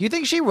mystery. Do you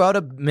think she wrote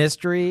a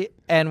mystery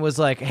and was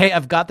like, hey,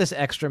 I've got this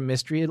extra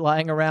mystery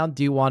lying around.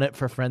 Do you want it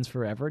for Friends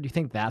Forever? Do you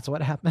think that's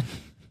what happened?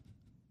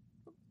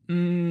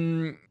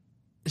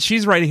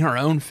 She's writing her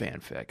own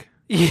fanfic.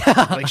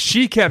 Yeah. Like,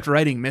 she kept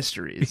writing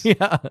mysteries.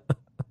 Yeah.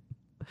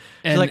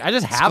 And like, I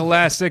just have them.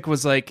 Scholastic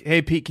was like,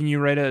 hey, Pete, can you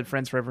write a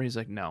Friends Forever? He's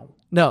like, no.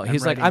 No,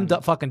 he's like, I'm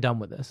writing- fucking done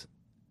with this.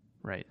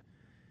 Right.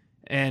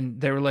 And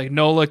they were like,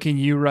 Nola, can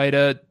you write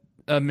a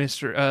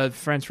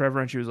Friends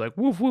Forever? And she was like,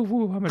 woof, woof,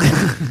 woof. I'm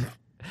gonna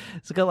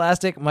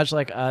Scholastic, much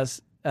like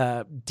us,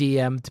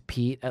 DM'd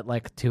Pete at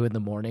like 2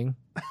 a.m.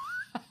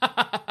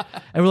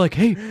 And we're like,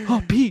 hey,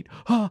 Pete,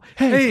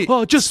 hey,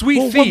 Hey, just sweet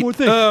one feet, more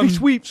thing.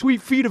 Hey,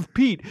 sweet feet of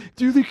Pete.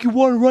 Do you think you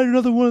want to write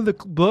another one of the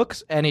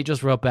books? And he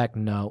just wrote back,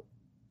 no.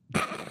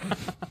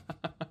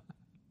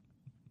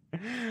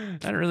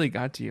 That really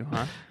got to you,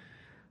 huh?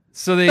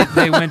 So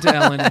they went to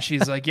Ellen, and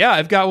she's like, "Yeah,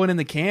 I've got one in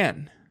the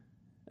can."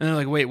 And they're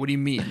like, "Wait, what do you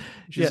mean?"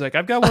 She's like,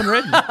 "I've got one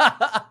written.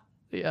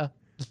 Yeah.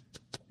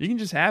 You can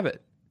just have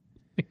it."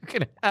 You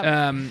can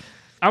have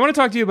I want to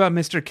talk to you about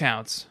Mr.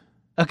 Counts,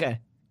 Okay.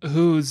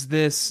 who's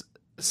this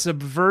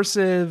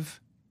subversive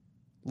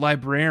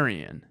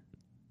librarian,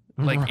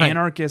 like Right.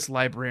 anarchist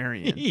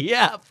librarian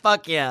Yeah,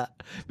 fuck yeah.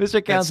 Mr.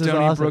 at Counts is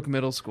Stony awesome. Brook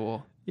Middle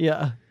School.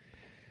 Yeah.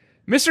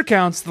 Mr.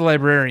 Counts, the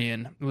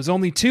librarian, was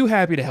only too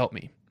happy to help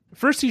me.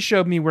 First, he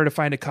showed me where to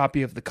find a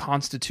copy of the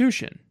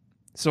Constitution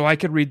so I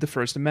could read the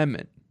First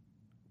Amendment.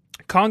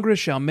 Congress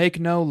shall make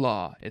no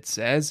law, it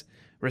says,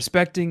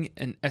 respecting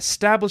an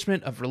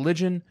establishment of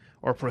religion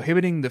or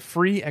prohibiting the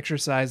free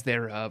exercise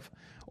thereof,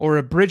 or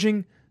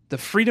abridging the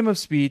freedom of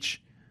speech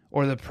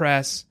or the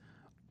press,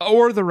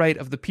 or the right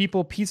of the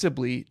people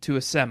peaceably to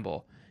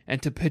assemble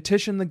and to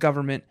petition the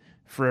government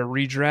for a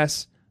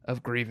redress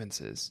of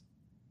grievances.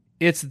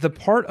 It's the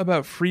part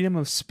about freedom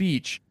of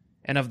speech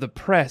and of the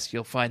press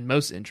you'll find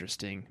most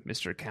interesting,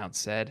 Mr. Counts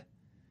said.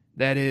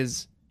 That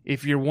is,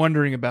 if you're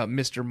wondering about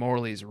Mr.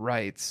 Morley's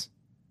rights.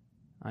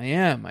 I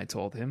am, I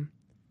told him.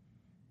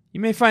 You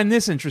may find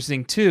this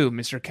interesting too,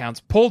 Mr. Counts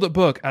pulled a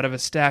book out of a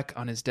stack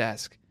on his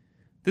desk.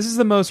 This is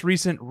the most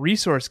recent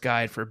resource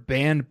guide for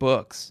banned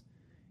books.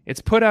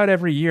 It's put out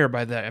every year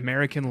by the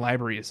American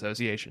Library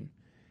Association.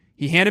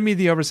 He handed me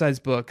the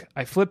oversized book.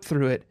 I flipped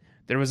through it.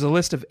 There was a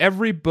list of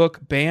every book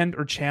banned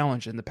or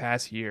challenged in the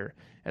past year,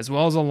 as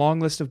well as a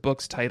long list of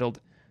books titled,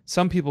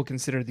 "Some people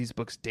consider these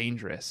books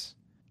dangerous."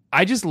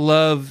 I just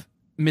love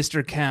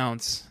Mr.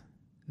 Counts,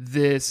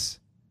 this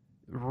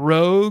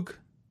rogue,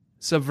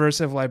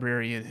 subversive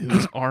librarian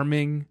who's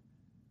arming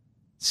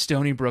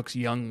Stony Brook's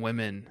young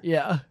women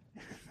Yeah.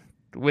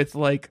 with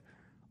like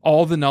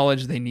all the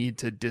knowledge they need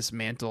to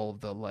dismantle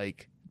the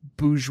like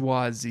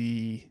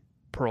bourgeoisie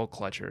pearl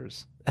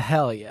clutchers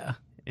Hell yeah.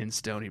 in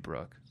Stony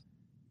Brook.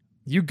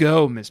 You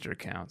go, Mr.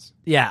 Counts.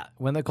 Yeah.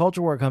 When the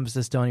culture war comes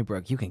to Stony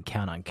Brook, you can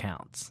count on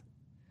Counts.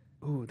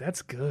 Ooh,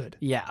 that's good.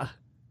 Yeah.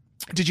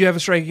 Did you have a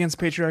strike against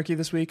patriarchy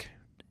this week?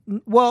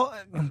 Well,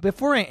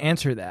 before I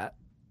answer that,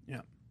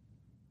 Yeah.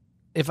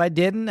 if I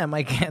didn't, am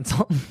I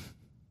canceled?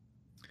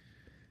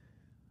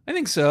 I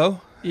think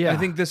so. Yeah. I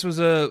think this was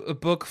a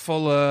book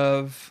full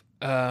of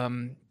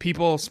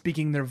people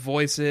speaking their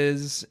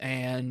voices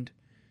and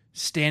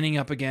standing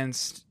up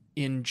against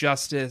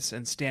injustice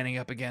and standing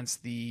up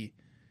against the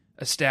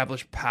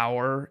established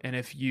power. And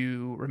if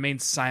you remain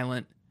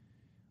silent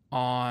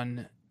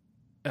on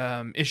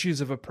issues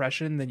of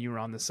oppression, then you were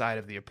on the side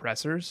of the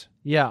oppressors.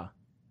 Yeah.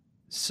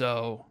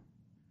 So,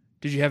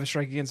 did you have a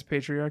strike against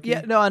patriarchy?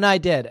 Yeah, no, and I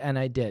did.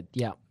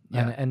 Yeah.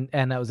 Yeah.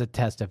 And that was a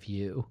test of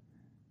you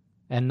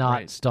and not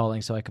Right.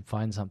 stalling so I could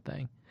find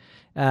something.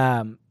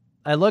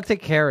 I looked at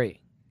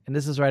Carrie, and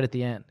this is right at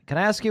the end. Can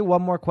I ask you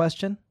one more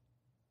question?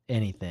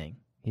 Anything,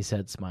 he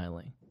said,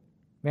 smiling.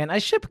 Man, I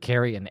ship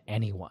Carrie and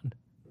anyone.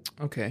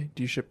 Okay.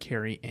 Do you ship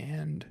Carrie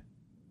and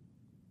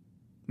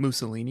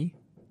Mussolini?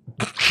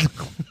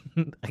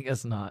 I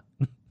guess not.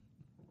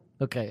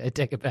 Okay, I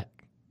take it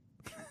back.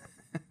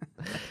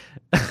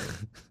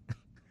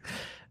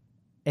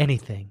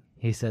 Anything,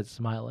 he said,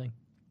 smiling.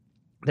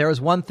 There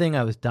was one thing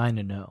I was dying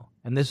to know,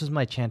 and this was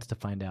my chance to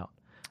find out.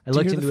 I Do you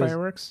looked hear into the his,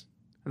 fireworks?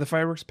 Are the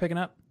fireworks picking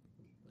up?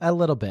 a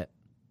little bit.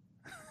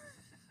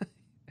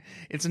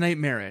 It's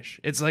nightmarish.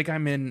 It's like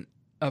I'm in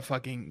a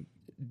fucking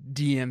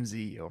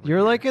DMZ over You're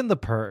here. like in the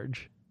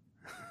Purge.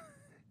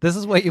 This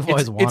is what you've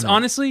always wanted. It's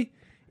honestly,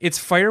 it's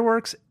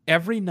fireworks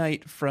every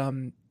night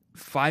from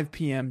 5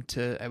 p.m.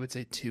 to, I would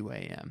say, 2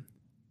 a.m.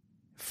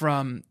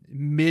 From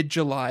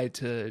mid-July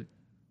to,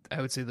 I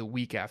would say, the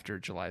week after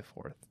July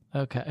 4th.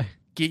 Okay.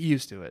 Get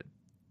used to it.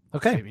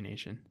 Okay. Baby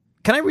Nation.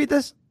 Can I read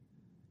this?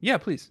 Yeah,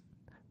 please.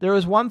 There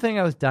was one thing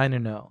I was dying to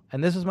know,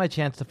 and this was my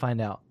chance to find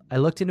out. I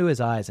looked into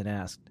his eyes and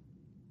asked,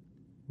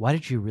 "Why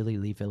did you really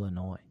leave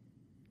Illinois?"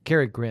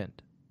 Carrie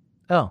grinned.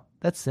 "Oh,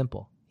 that's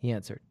simple," he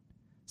answered.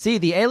 "See,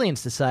 the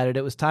aliens decided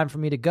it was time for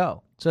me to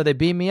go, so they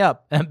beamed me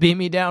up and beamed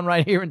me down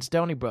right here in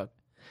Stony Brook."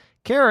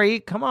 "Carrie,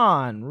 come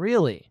on,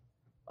 really?"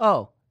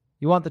 "Oh,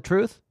 you want the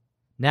truth?"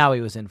 Now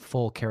he was in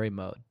full Carrie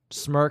mode,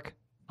 smirk,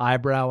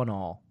 eyebrow and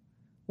all.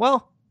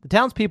 "Well, the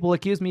townspeople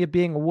accused me of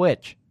being a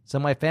witch, so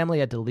my family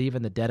had to leave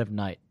in the dead of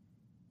night."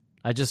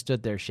 I just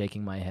stood there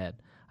shaking my head.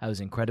 I was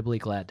incredibly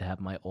glad to have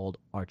my old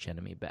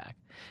archenemy back.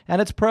 And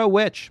it's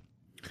pro-witch.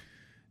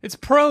 It's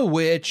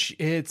pro-witch.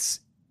 It's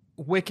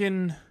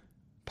Wiccan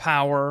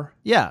power.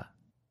 Yeah.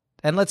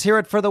 And let's hear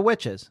it for the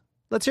witches.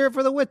 Let's hear it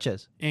for the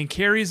witches. And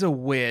Carrie's a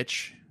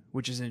witch,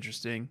 which is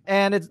interesting.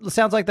 And it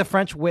sounds like the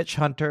French witch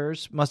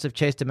hunters must have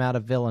chased him out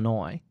of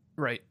Illinois.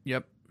 Right.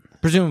 Yep.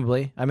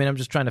 Presumably. I mean, I'm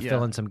just trying to fill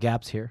Yeah. in some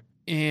gaps here.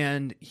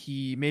 And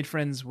he made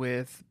friends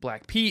with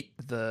Black Pete,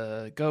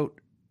 the goat,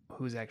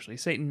 who's actually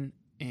Satan,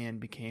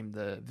 and became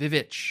the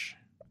Vivitch.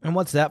 And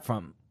what's that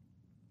from?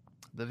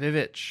 The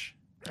Vivitch.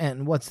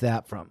 And what's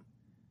that from?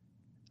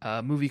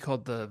 A movie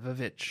called The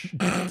Vivitch.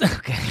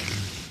 Okay.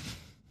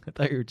 I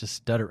thought you were just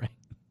stuttering.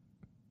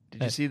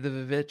 Did you see The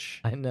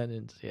Vivitch? I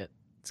didn't see it.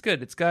 It's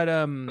good. It's got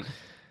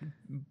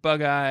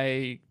Bug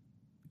Eye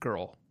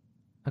Girl.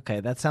 Okay,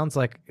 that sounds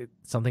like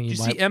something you Did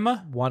you might see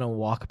Emma? want to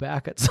walk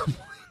back at some point.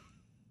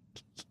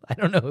 I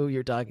don't know who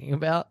you're talking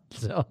about.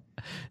 So,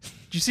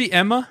 Did you see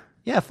Emma?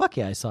 yeah, fuck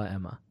yeah, I saw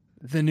Emma.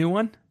 The new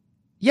one?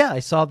 Yeah, I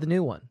saw the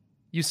new one.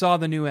 You saw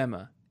the new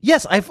Emma.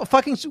 Yes, I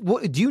fucking.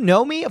 Do you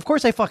know me? Of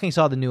course, I fucking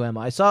saw the new Emma.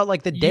 I saw it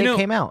like the day it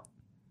came out.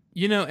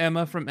 You know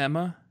Emma from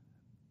Emma?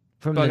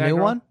 From Bug the Eye new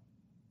Girl? one.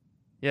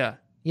 Yeah.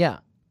 Yeah,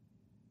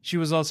 She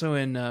was also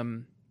in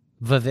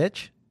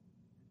Vavitch.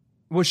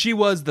 well, she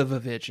was the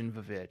Vavitch in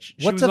Vavitch.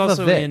 She What's was a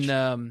also Vavitch?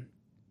 in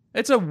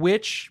it's a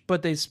witch,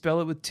 but they spell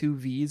it with 2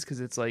 V's because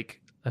it's like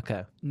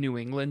Okay, New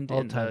England in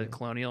Old-timey. the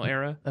colonial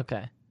era.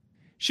 okay.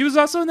 She was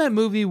also in that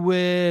movie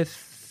with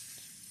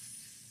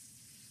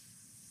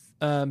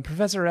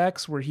Professor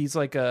X, where he's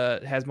like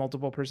has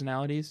multiple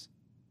personalities.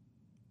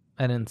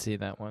 I didn't see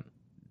that one.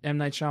 M.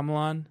 Night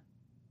Shyamalan.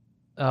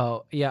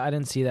 Oh yeah, I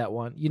didn't see that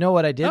one. You know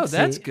what I did? Oh, see?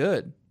 that's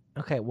good.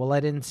 Okay, well I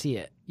didn't see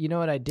it. You know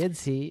what I did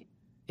see?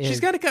 Is,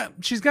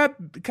 She's got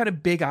kind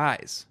of big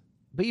eyes.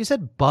 but you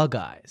said bug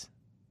eyes.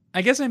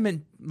 I guess I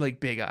meant like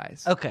big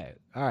eyes. Okay,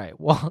 all right.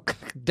 Well,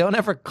 don't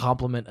ever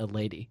compliment a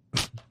lady.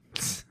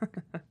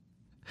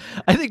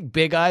 I think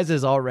big eyes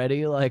is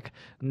already like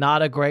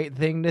not a great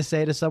thing to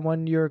say to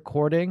someone you're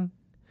courting,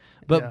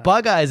 but Yeah.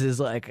 bug eyes is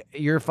like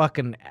you're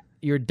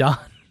done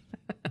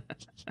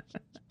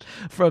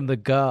from the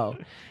go.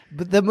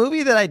 But the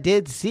movie that I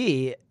did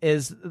see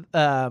is,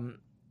 and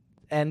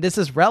this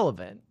is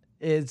relevant,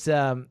 is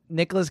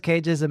Nicolas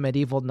Cage is a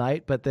medieval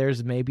knight, but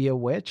there's maybe a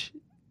witch.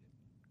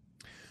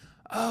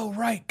 Oh,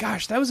 right.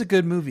 Gosh, that was a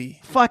good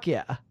movie. Fuck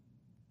yeah,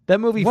 that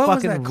movie What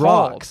was fucking that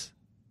called? rocks.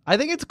 I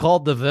think it's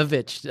called The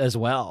Vivitch as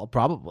well,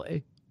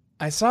 probably.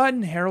 I saw it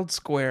in Herald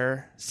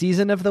Square,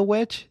 Season of the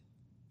Witch.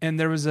 and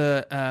there was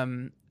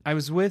I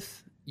was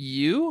with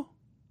you.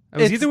 I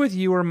was It's- either with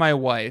you or my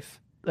wife,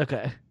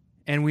 Okay.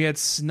 and we had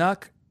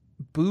snuck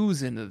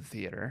booze into the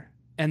theater,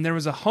 and there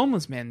was a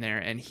homeless man there,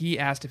 and he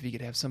asked if he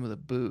could have some of the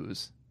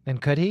booze.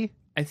 And could he?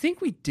 I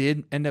think we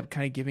did end up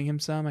kind of giving him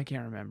some. I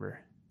can't remember,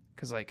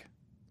 because like,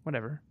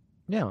 whatever.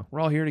 Yeah. We're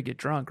all here to get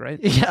drunk, right?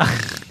 Yeah.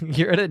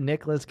 You're at a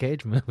Nicolas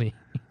Cage movie.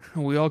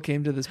 We all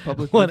came to this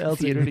public What movie else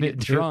are theater you to gonna get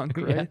do? drunk,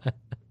 right?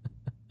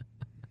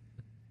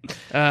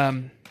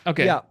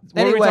 Okay. Yeah. What were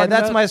we Anyway, talking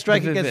that's about? my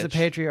strike The against the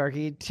Vivitch.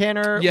 patriarchy.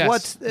 Tanner, Yes,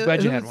 what's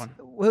glad you had one.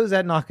 Who's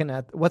that knocking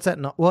at? What's that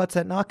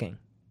knocking?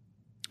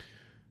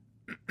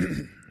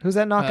 Who's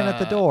that knocking at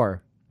the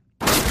door?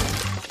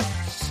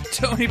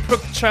 Tony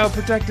Brook Child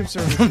Protective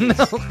Services.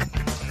 No.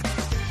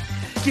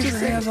 Get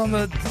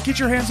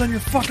your hands on your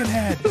fucking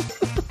head.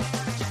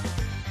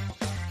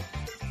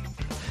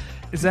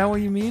 Is that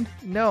what you mean?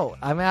 No,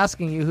 I'm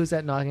asking you who's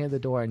that knocking at the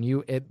door, and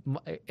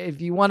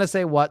if you want to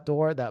say what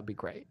door, that would be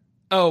great.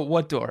 Oh,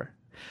 what door?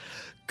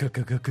 Yeah,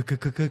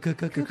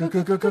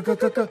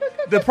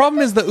 The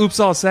problem is the oops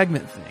all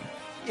segment thing.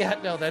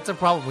 no, that's a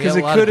problem. We Because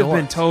have it a lot could of have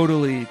been doors.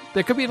 totally.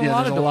 There could be a Yeah, lot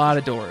there's of a doors. lot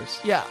of doors.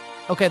 Yeah.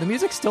 Okay, the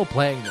music's still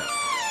playing though.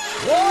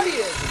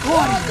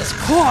 Claudia's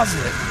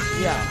closet.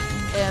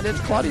 Yeah, and it's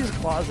Claudia's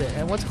closet.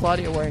 And what's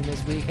Claudia wearing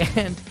this week?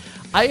 And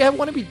I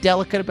want to be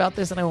delicate about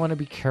this, and I want to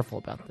be careful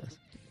about this.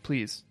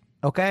 Please.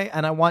 Okay,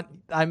 and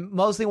I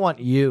mostly want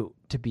you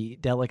to be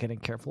delicate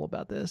and careful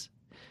about this.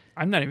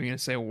 I'm not even going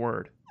to say a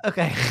word.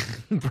 Okay,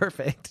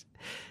 perfect.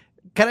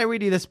 Can I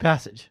read you this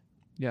passage?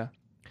 Yeah.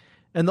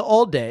 In the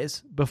old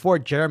days, before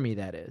Jeremy,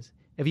 that is,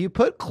 if you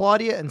put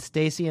Claudia and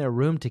Stacy in a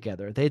room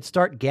together, they'd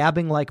start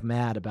gabbing like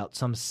mad about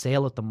some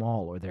sale at the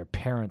mall or their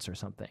parents or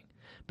something.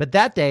 But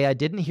that day, I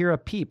didn't hear a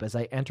peep as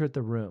I entered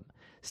the room.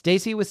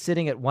 Stacy was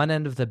sitting at one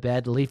end of the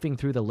bed, leafing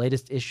through the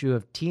latest issue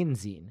of Teen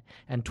Zine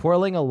and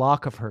twirling a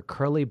lock of her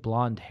curly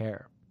blonde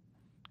hair.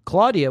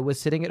 Claudia was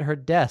sitting at her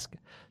desk,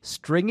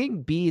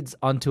 stringing beads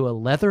onto a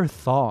leather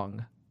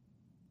thong.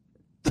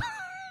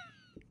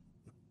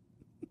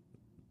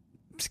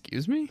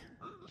 Excuse me?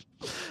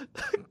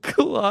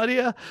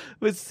 Claudia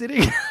was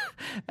sitting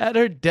at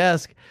her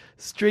desk,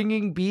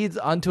 stringing beads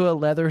onto a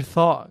leather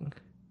thong.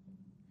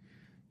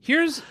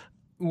 Here's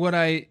what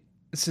I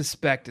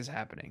suspect is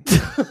happening.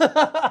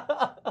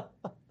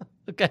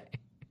 Okay.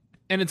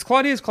 And it's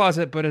Claudia's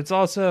closet, but it's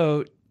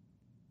also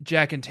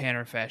Jack and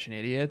Tanner Fashion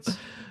Idiots.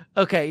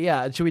 Okay,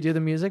 yeah. Should we do the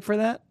music for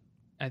that?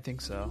 I think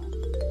so.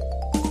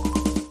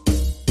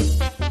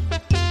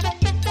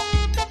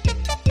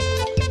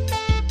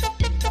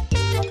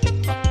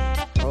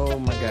 Oh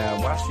my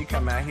god, why she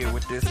come out here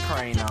with this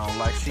crane on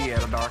like she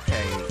at an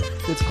arcade?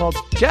 It's called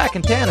Jack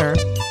and Tanner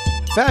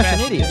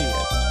Fashion Idiots.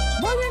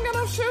 Why you ain't got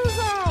no shoes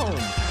on?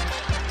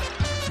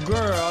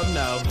 Girl,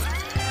 no.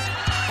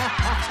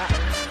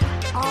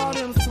 All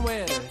them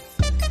sweaters.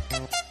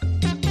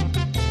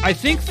 I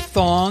think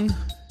thong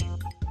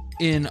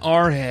in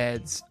our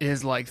heads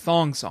is like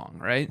thong song,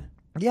 right?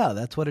 Yeah,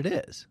 that's what it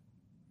is.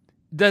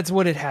 That's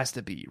what it has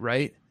to be,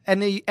 right?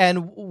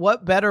 And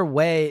what better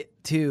way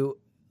to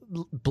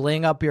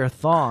bling up your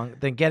thong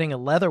than getting a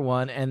leather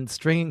one and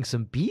stringing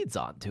some beads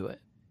onto it?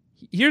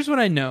 Here's what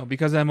I know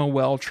because I'm a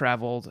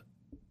well-traveled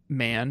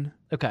man,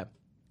 Okay.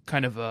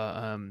 kind of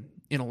a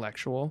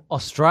intellectual.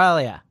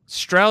 Australia.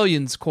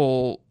 Australians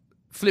call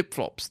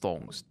flip-flops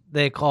thongs.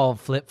 They call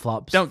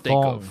flip-flops Don't they,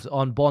 thongs Gov?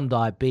 on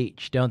Bondi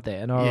Beach, don't they?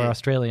 And our Yeah.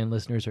 Australian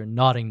listeners are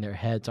nodding their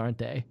heads, aren't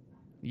they?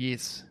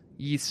 Yes,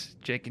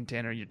 Jake and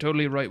Tanner, you're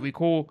totally right. We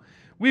call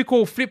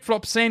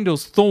flip-flop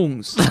sandals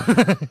thongs.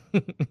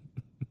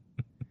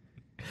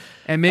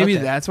 And maybe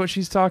Okay. that's what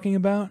she's talking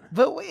about.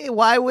 But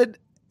why would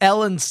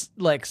Ellen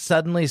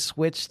suddenly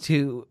switch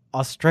to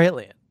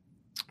Australian?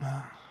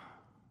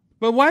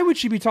 But why would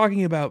she be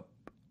talking about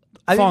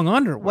I thong mean,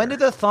 underwear? When did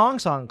the thong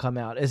song come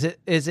out? Is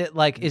it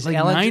like is like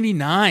Ellen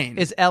 99?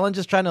 is Ellen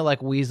just trying to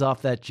like wheeze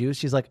off that juice?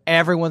 She's like,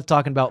 everyone's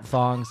talking about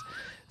thongs.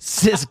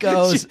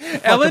 Cisco's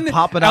Ellen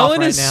popping off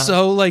Ellen right is now.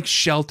 so like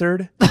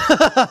sheltered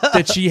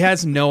that she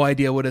has no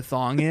idea what a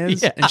thong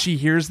is, Yeah. and she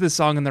hears this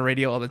song on the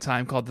radio all the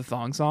time called the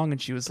thong song,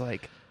 and she was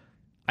like,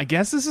 "I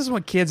guess this is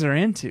what kids are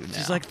into now."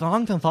 She's like,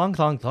 thong, thong, thong,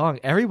 thong, thong.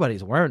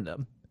 Everybody's wearing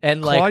them.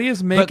 And like,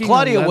 Claudia's but making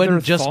Claudia a leather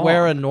wouldn't just thong.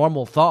 wear a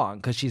normal thong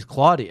because she's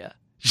Claudia.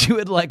 She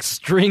would like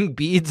string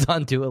beads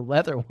onto a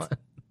leather one.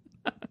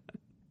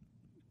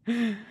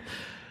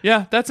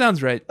 "Yeah, that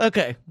sounds right."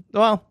 Okay.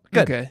 Well,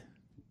 good. Okay.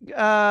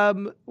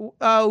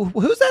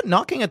 Who's that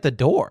knocking at the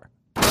door?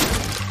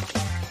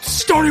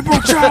 Stony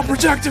Brook Child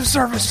Protective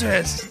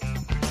Services,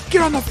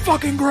 get on the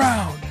fucking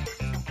ground.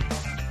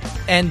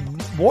 And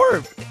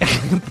more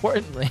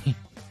importantly,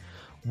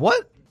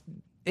 what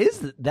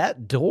is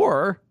that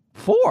door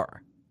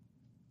for?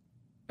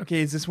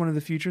 Okay, is this one of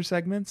the future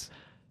segments?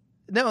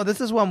 No,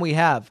 this is one we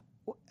have.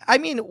 I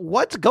mean,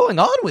 what's going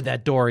on with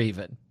that door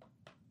even?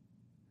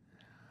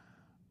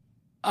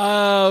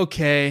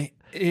 Okay.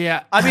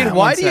 Yeah. I mean, One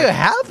why do you sec.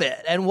 have it?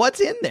 And what's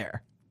in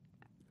there?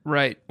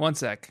 Right. One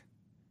sec.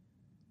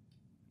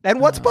 And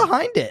what's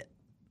behind it?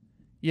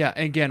 Yeah.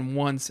 Again,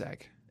 one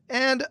sec.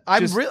 And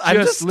I'm just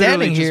literally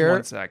standing just here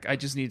one sec. I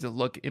just need to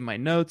look in my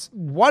notes.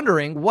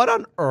 wondering what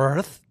on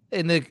earth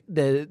in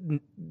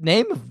the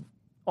name of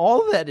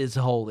all that is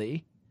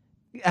holy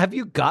have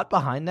you got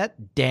behind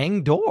that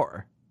dang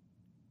door?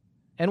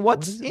 And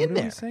what's What in did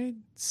there? we say?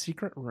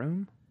 Secret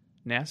room?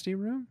 Nasty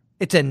room?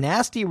 It's a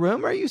nasty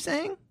room, are you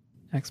saying?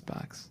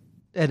 Xbox.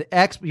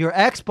 Your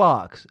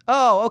Xbox.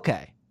 Oh,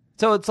 okay.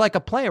 So it's like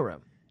a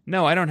playroom.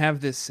 No, I don't have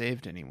this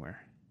saved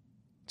anywhere.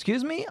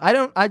 Excuse me?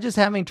 I'm just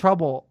having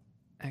trouble.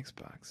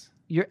 Xbox.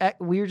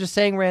 We were just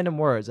saying random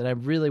words, and I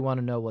really want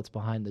to know what's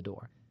behind the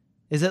door.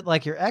 Is it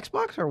like your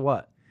Xbox or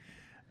what?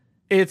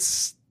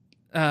 It's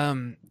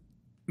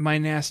my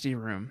nasty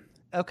room.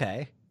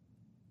 Okay.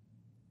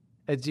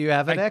 Do you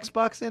have an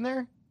Xbox in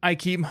there? I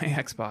keep my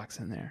Xbox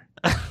in there.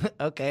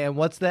 Okay, and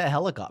what's that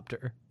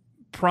helicopter?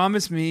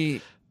 Promise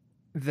me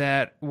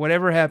that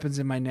whatever happens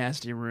in my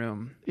nasty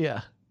room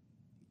Yeah.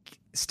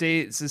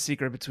 stays a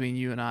secret between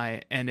you and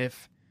I, and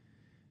if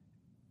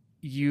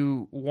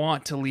you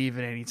want to leave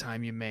at any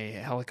time, you may.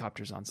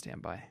 Helicopter's on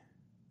standby.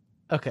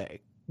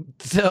 Okay.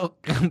 So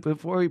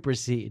before we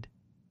proceed,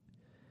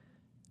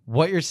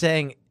 what you're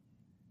saying,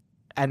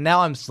 and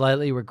now I'm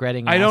slightly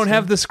regretting I don't asking.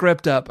 have the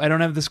script up.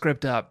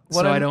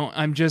 What So I'm-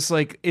 I'm just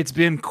like, it's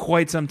been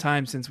quite some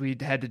time since we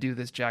had to do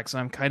this, Jack, so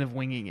I'm kind of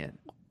winging it.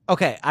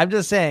 Okay, I'm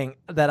just saying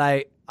that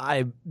I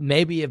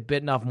maybe have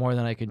bitten off more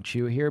than I can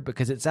chew here,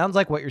 because it sounds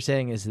like what you're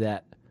saying is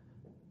that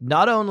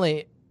not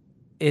only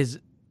is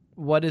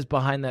what is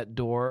behind that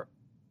door,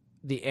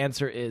 the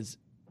answer is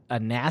a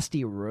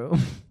nasty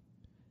room.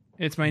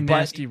 It's my But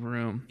nasty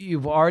room.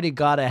 You've already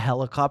got a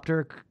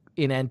helicopter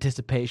in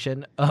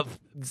anticipation of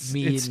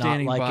me It's not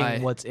standing liking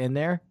by. what's in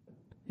there.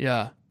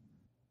 Yeah.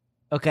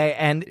 Okay,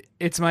 and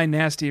It's my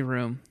nasty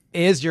room.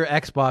 is your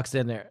Xbox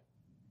in there?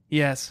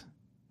 Yes.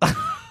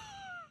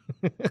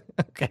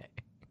 Okay.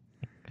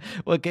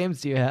 What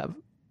games do you have?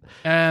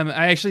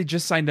 I actually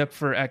just signed up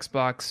for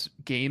Xbox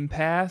Game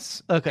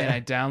Pass. Okay. And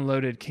I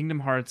downloaded Kingdom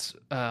Hearts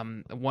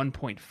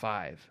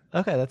 1.5.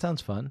 Okay, that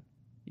sounds fun.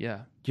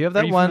 Yeah. Do you have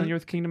Are that you one, familiar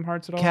with Kingdom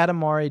Hearts at all?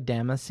 Katamari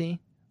Damacy?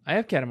 I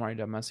have Katamari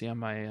Damacy on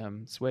my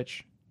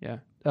Switch. Yeah.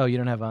 Oh, you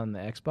don't have it on the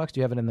Xbox? Do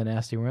you have it in the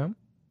nasty room?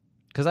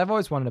 Because I've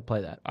always wanted to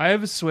play that. I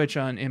have a Switch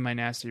in my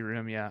nasty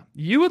room, yeah.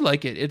 You would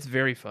like it. It's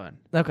very fun.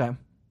 Okay.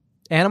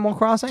 Animal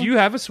Crossing? Do you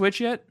have a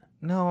Switch yet?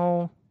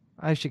 No,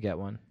 I should get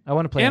one. I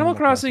want to play Animal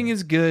Crossing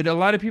is good. A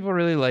lot of people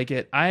really like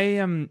it.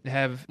 I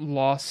have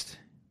lost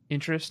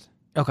interest.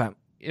 Okay.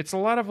 It's a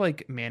lot of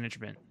like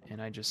management,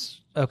 and I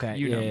just Okay.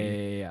 You yeah, know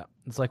me. yeah.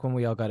 It's like when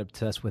we all got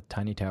obsessed with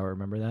Tiny Tower.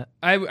 Remember that?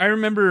 I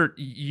remember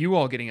you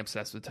all getting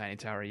obsessed with Tiny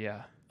Tower,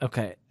 yeah.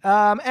 Okay.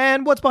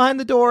 And what's behind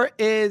the door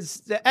is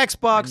the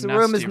Xbox. The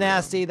room is Nasty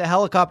nasty. The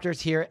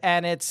helicopter's here,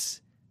 and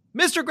it's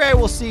Mr. Gray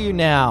will see you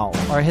now.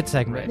 Our hit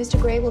segment, Right. Mr.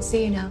 Gray will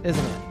see you now.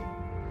 isn't it?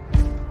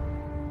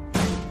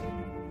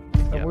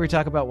 Yep. We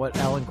talk about what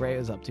Alan Gray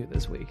is up to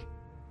this week,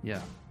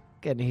 Yeah.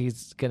 and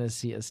he's gonna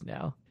see us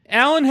now.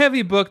 Alan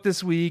Heavy booked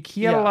this week.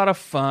 He had Yeah. a lot of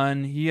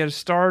fun. He had a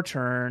star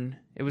turn.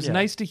 It was Yeah.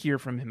 nice to hear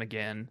from him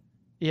again.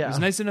 Yeah. It was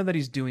nice to know that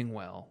he's doing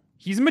well.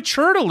 He's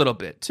matured a little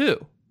bit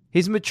too.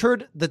 He's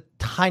matured the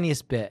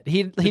tiniest bit.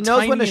 He knows when to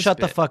tiniest shut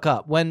the bit. fuck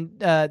up. When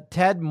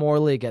Ted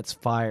Morley gets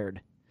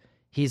fired,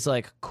 he's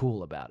like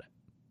cool about it.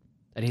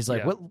 And he's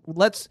like, Yeah.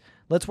 well,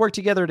 let's work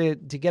together to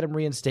get him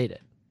reinstated.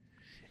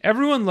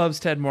 Everyone loves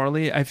Ted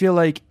Morley. I feel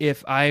like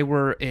if I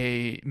were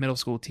a middle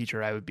school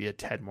teacher, I would be a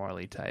Ted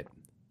Morley type.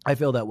 I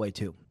feel that way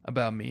too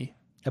About me.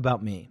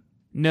 about me.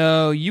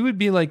 No, you would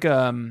be like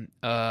what's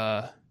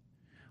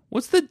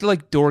the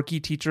like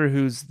dorky teacher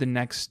who's the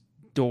next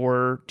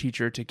door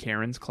teacher to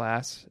Karen's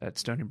class at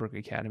Stony Brook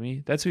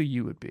Academy? That's who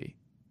you would be.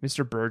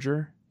 Mr.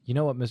 Berger? You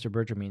know what Mr.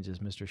 Berger means is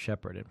Mr.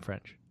 Shepherd in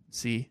French.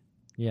 See?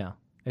 Yeah,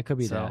 it could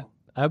be So- that.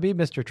 I would be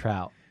Mr.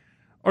 Trout.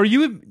 Or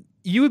you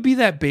would be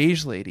that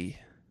beige lady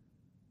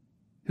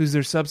who's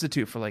their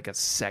substitute for like a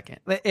second.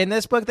 In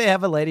this book, they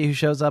have a lady who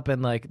shows up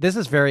and like, this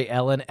is very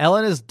Ellen.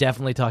 Ellen is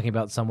definitely talking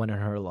about someone in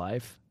her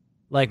life.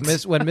 Like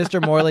when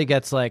Mr. Morley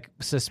gets like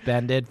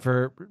suspended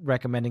for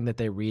recommending that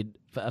they read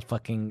a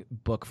fucking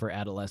book for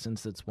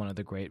adolescents. That's one of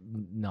the great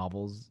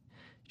novels.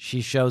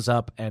 She shows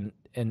up and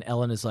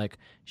Ellen is like,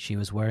 she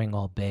was wearing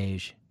all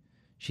beige.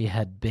 She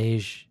had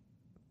beige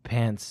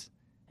pants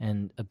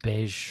and a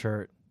beige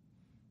shirt,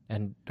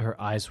 and her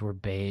eyes were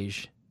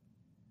beige,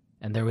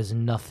 and there was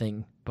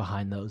nothing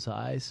behind those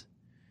eyes.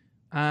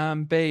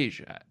 I'm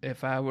beige.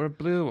 If I were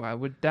blue, I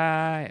would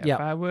die. If Yeah.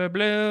 I were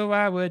blue,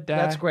 I would die.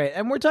 That's great.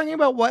 And we're talking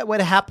about what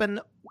would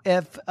happen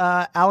if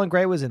Alan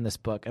Gray was in this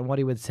book and what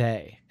he would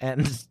say.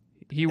 And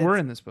He were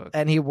in this book.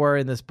 and he were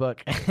in this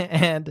book.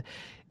 And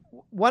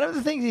one of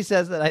the things he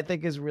says that I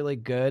think is really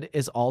good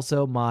is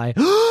also my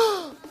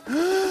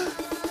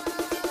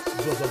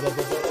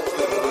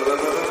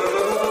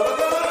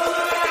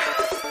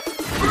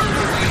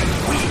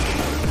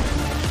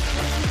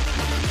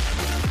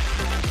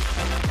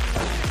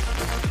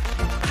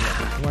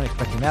You weren't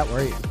expecting that,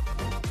 were you?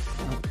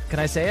 Can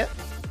I say it?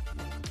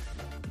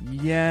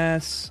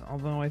 Yes,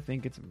 although I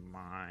think it's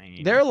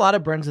mine. There are a lot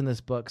of burns in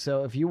this book,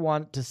 so if you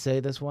want to say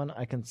this one,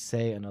 I can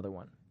say another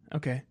one.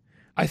 Okay.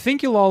 I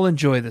think you'll all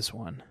enjoy this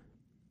one.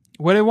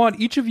 What I want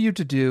each of you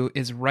to do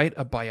is write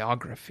a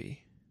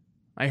biography.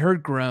 I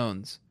heard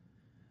groans.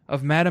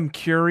 Of Madame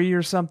Curie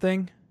or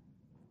something?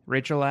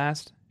 Rachel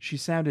asked. She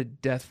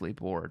sounded deathly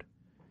bored.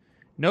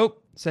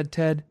 Nope, said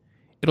Ted.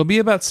 It'll be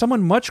about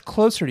someone much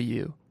closer to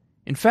you.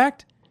 In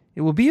fact,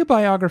 it will be a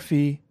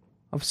biography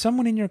of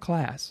someone in your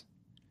class.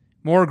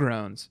 More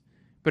groans.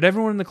 But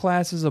everyone in the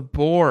class is a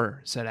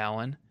bore, said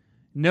Alan.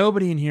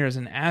 Nobody in here is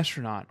an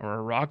astronaut or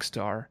a rock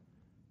star.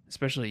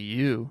 Especially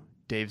you,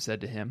 Dave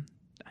said to him.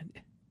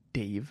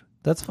 Dave?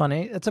 That's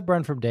funny. It's a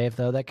burn from Dave,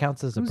 though. That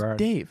counts as a Who's burn.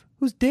 Dave?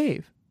 Who's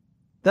Dave?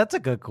 That's a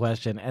good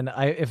question. And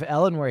if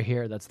Ellen were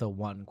here, that's the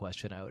one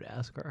question I would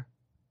ask her.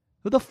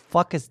 Who the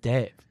fuck is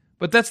Dave?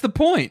 But that's the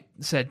point,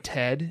 said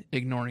Ted,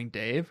 ignoring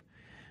Dave.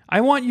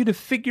 I want you to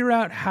figure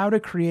out how to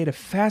create a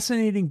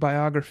fascinating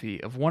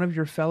biography of one of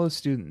your fellow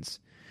students.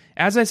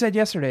 As I said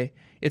yesterday,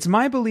 it's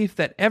my belief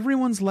that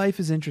everyone's life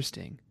is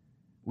interesting.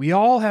 We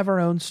all have our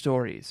own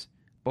stories,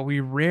 but we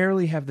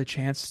rarely have the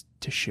chance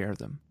to share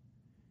them.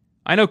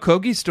 I know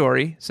Kogi's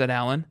story, said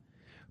Alan.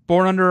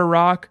 Born under a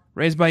rock,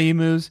 raised by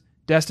emus,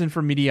 destined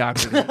for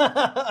mediocrity.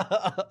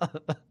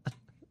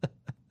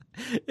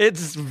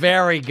 It's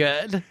very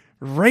good.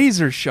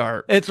 Razor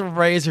sharp. It's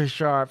razor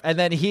sharp. And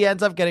then he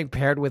ends up getting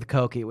paired with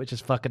Koki, which is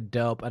fucking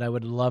dope. And I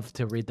would love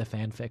to read the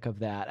fanfic of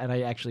that. And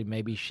I actually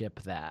maybe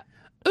ship that.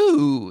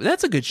 Ooh,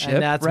 that's a good ship,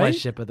 And that's right? my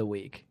ship of the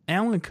week.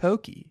 Alan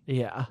Koki.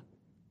 Yeah.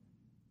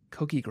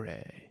 Koki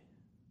Gray.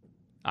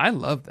 I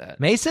love that.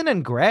 Mason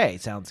and Gray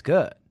sounds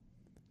good.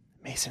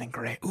 Mason and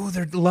Gray. Ooh,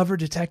 they're lover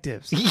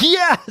detectives.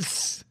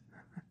 Yes!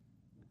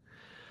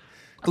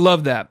 I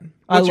love that.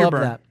 I What's your love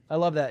burn? that. I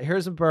love that.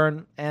 Here's a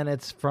burn, and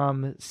it's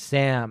from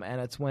Sam,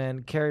 and it's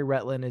when Carrie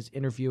Retlin is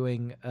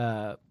interviewing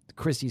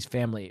Christie's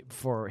family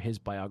for his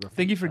biography.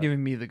 Thank you for of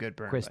giving me the good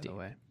burn, Christie. by the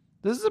way.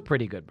 This is a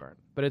pretty good burn,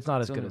 but it's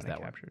not as It's good the as one I that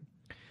one. captured.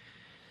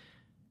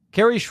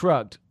 Carrie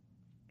shrugged.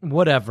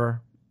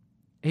 Whatever.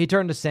 He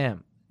turned to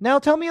Sam. Now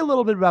tell me a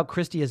little bit about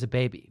Christy as a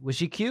baby. Was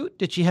she cute?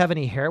 Did she have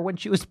any hair when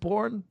she was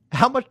born?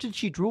 How much did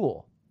she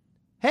drool?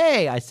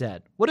 Hey, I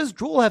said. What does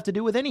drool have to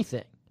do with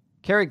anything?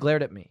 Carrie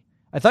glared at me.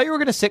 I thought you were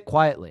going to sit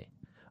quietly.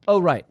 Oh,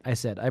 right, I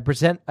said. I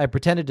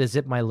pretended to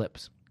zip my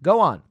lips. Go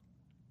on.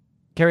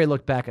 Carrie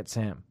looked back at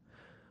Sam.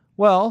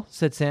 Well,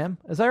 said Sam,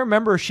 as I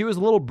remember, she was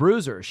a little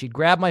bruiser. She'd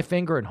grab my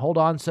finger and hold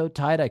on so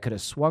tight I could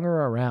have swung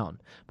her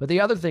around. But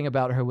the other thing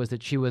about her was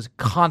that she was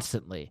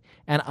constantly,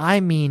 and I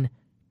mean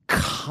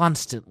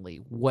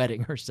constantly,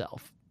 wetting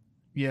herself.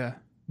 Yeah.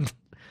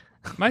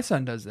 My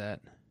son does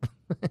that.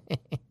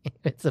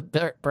 It's a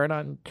burn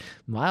on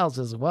Miles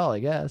as well, I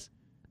guess.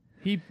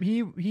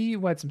 He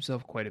wets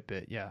himself quite a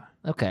bit, yeah.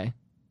 Okay.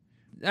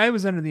 I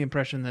was under the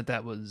impression that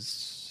that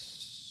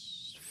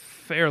was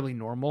fairly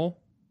normal.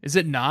 Is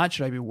it not?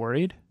 Should I be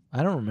worried?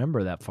 I don't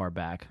remember that far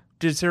back.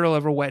 Did Cyril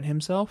ever wet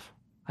himself?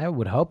 I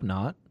would hope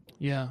not.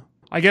 Yeah.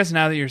 I guess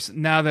now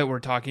that we're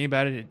talking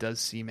about it, it does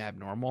seem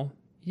abnormal.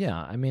 Yeah,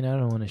 I mean, I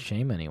don't want to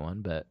shame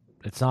anyone, but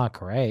it's not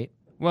great.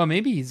 Well,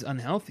 maybe he's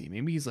unhealthy.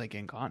 Maybe he's like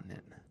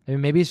incontinent. I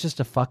mean, maybe he's just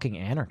a fucking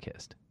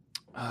anarchist.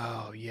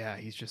 Oh, yeah.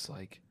 He's just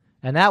like,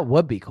 And that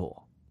would be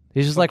cool.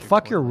 He's just Fuck like, your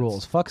fuck your toilets."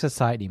 rules. Fuck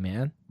society,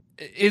 man.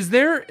 Is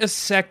there a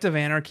sect of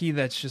anarchy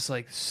that's just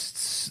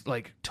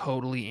like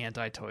totally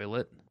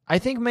anti-toilet? I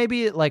think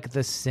maybe like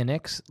the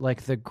cynics,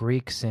 like the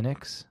Greek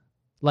cynics,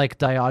 like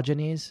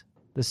Diogenes,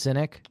 the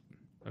cynic,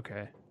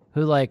 Okay.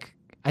 who like,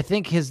 I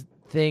think his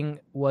thing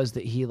was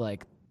that he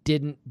like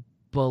didn't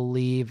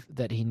believe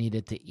that he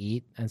needed to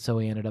eat, and so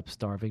he ended up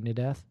starving to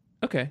death.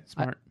 Okay,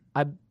 smart.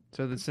 I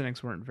So the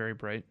cynics weren't very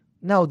bright.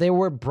 No, they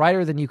were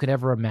brighter than you could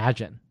ever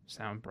imagine.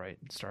 Sound bright,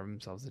 starve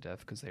themselves to death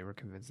because they were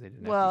convinced they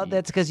didn't. Well, have to eat.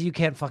 that's because you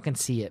can't fucking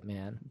see it,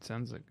 man. It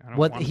sounds like I don't.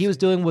 What wanna he was see.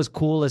 doing was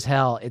cool as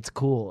hell. It's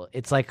cool.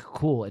 It's like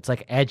cool. It's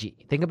like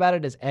edgy. Think about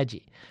it as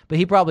edgy. But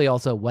he probably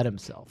also wet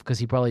himself because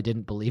he probably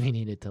didn't believe he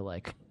needed to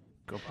like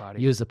Go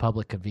potty. use the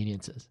public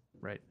conveniences.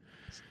 Right.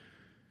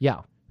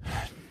 Yeah.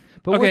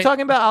 But we're Okay.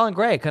 talking about Alan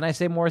Gray. Can I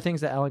say more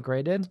things that Alan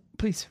Gray did?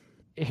 Please.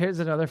 Here's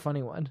another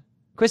funny one.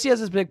 Christy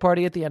has this big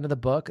party at the end of the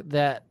book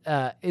that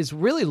is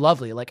really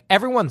lovely. Like,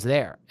 everyone's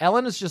there.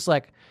 Ellen is just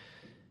like,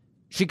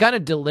 she kind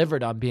of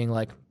delivered on being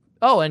like,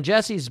 oh, and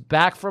Jesse's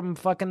back from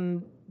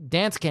fucking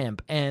dance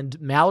camp, and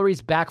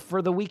Mallory's back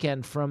for the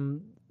weekend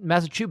from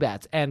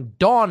Massachusetts, and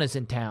Dawn is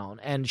in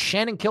town, and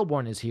Shannon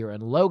Kilborn is here,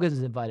 and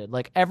Logan's invited.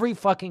 Like, every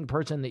fucking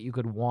person that you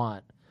could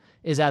want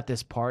is at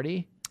this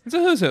party. It's a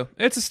who's who.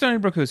 It's a Stony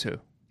Brook who's who.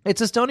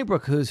 It's a Stony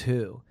Brook who's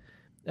who.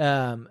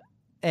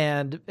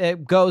 And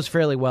it goes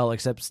fairly well,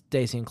 except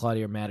Stacey and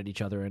Claudia are mad at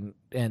each other,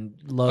 and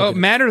Logan. Oh,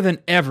 madder than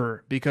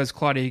ever because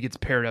Claudia gets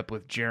paired up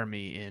with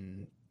Jeremy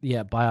in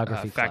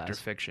biography Fact or class.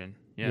 Fiction.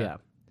 Yeah.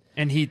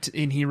 And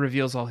he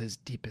reveals all his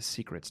deepest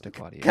secrets to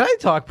Claudia. Can I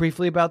talk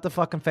briefly about the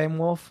fucking Fame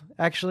Wolf,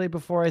 actually,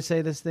 before I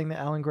say this thing that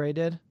Alan Gray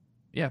did?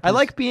 Yeah. I please.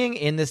 like being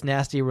in this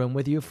nasty room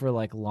with you for,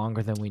 like,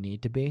 longer than we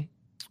need to be.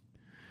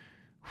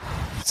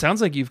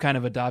 Sounds like you've kind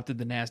of adopted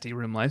the nasty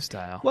room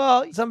lifestyle.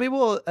 Well, some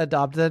people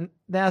adopt the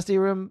nasty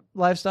room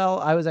lifestyle.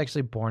 I was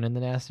actually born in the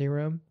nasty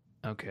room.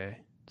 Okay.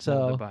 So-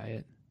 Molded by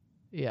it.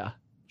 Yeah.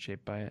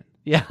 Shaped by it.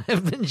 Yeah,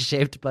 I've been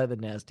shaped by the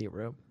nasty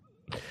room.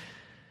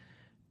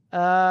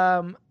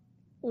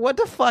 What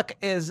the fuck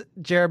is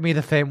Jeremy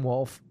the Fame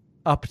Wolf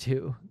up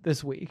to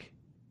this week?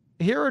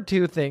 Here are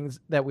two things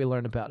that we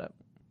learned about him.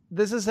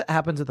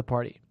 Happens at the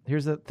party.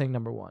 Here's the thing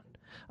number one.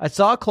 I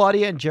saw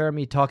Claudia and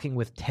Jeremy talking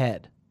with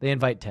Ted. They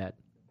invite Ted.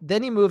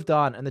 Then he moved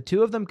on, and the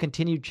two of them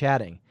continued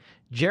chatting.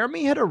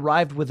 Jeremy had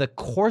arrived with a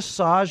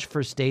corsage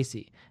for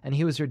Stacy, and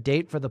he was her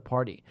date for the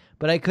party.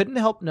 But I couldn't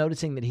help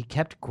noticing that he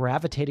kept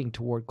gravitating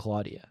toward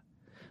Claudia.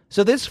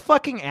 So this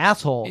fucking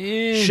asshole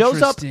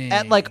shows up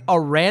at like a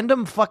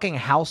random fucking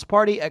house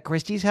party at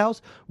Christie's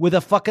house with a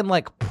fucking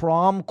like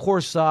prom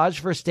corsage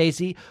for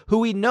Stacy,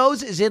 who he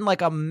knows is in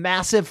like a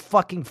massive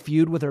fucking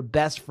feud with her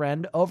best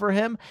friend over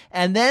him,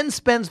 and then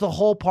spends the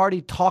whole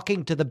party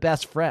talking to the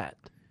best friend.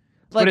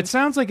 Like, But it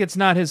sounds like it's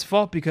not his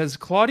fault because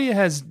Claudia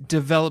has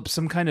developed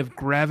some kind of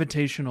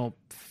gravitational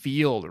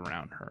field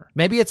around her.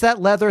 maybe it's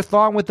that leather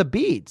thong with the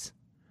beads.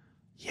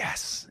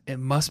 Yes, it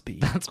must be.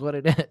 That's what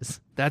it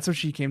is. That's what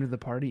she came to the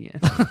party in.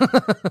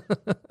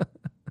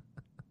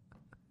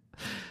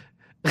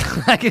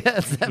 I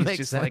guess that He's makes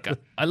just sense. like,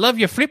 I love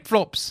your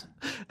flip-flops,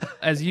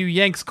 as you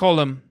Yanks call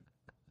them.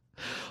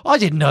 I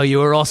didn't know you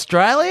were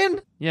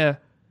Australian. Yeah.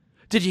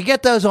 Did you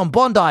get those on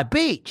Bondi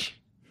Beach?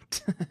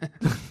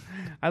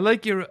 I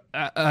like your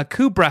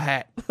Kubra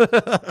hat.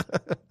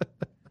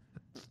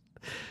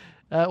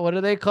 What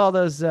do they call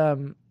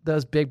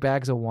those big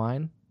bags of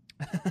wine?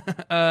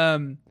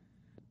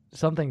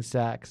 Something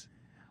sacks.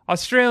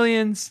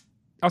 Australian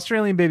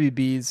baby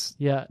bees,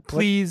 Yeah.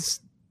 please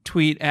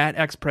tweet at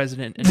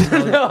ex-president and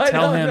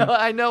tell him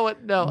I know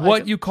what. No.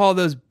 what you call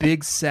those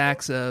big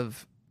sacks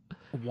of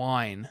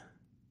wine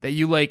that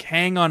you like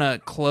hang on a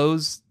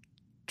clothes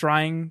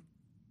drying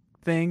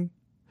thing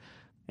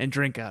and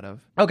drink out of.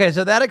 Okay,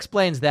 so that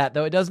explains that,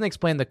 though it doesn't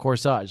explain the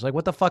corsage. Like,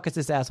 what the fuck is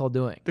this asshole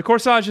doing? The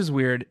corsage is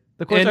weird.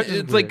 The corsage And is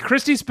it's like weird.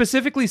 Christy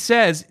specifically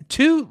says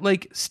to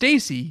like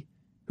Stacy,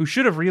 who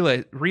should have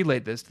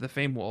relayed this to the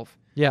Fame Wolf,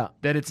 Yeah.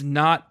 that it's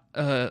not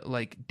a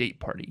like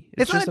date party.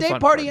 It's not just a date fun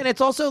party, and it's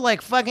also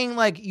like fucking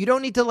like you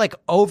don't need to like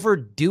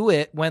overdo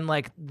it when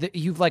like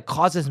you've like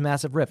caused this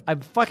massive rift. I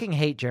fucking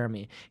hate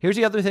Jeremy. Here's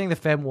the other thing the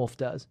Femme Wolf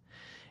does.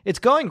 It's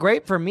going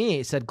great for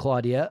me, said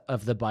Claudia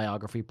of the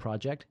biography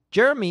project.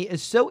 Jeremy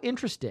is so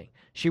interesting.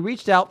 She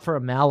reached out for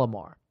a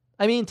Malamar.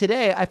 I mean,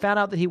 today I found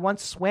out that he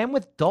once swam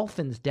with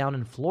dolphins down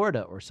in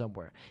Florida or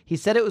somewhere. He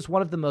said it was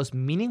one of the most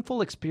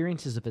meaningful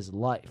experiences of his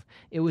life.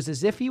 It was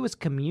as if he was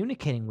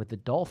communicating with the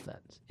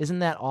dolphins. Isn't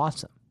that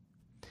awesome?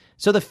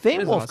 So the Fame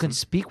is Wolf awesome. can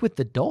speak with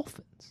the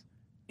dolphins.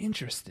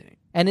 interesting.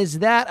 And is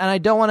that, and I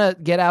don't want to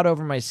get out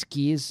over my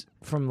skis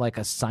from like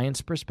a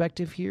science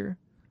perspective here,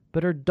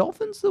 but are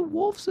dolphins the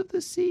wolves of the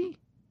sea?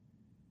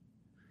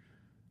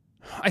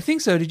 I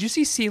think so. Did you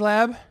see Sea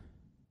Lab?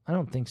 I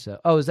don't think so.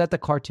 Oh, is that the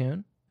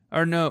cartoon?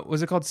 Or no,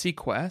 was it called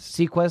Sequest?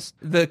 Sequest?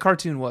 The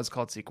cartoon was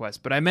called Sequest,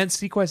 but I meant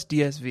Sequest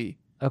DSV.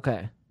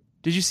 Okay.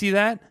 Did you see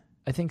that?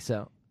 I think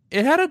so.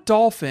 It had a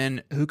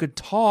dolphin who could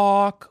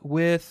talk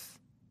with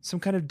some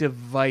kind of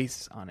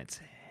device on its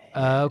head.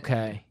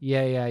 Okay.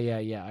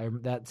 Yeah.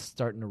 That's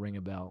starting to ring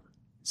a bell.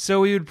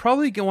 So we would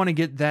probably want to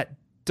get that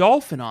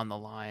dolphin on the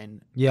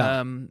line.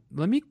 Yeah.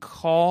 Let me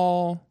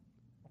call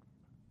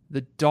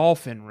the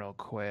dolphin real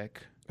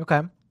quick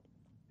Okay.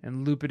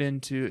 and loop it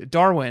into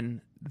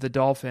Darwin. The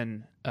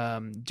dolphin,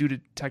 due to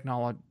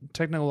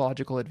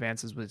technological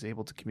advances, was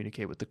able to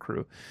communicate with the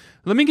crew.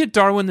 Let me get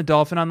Darwin the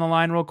dolphin on the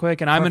line real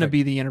quick, and I'm going to Perfect.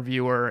 be the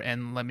interviewer,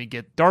 and let me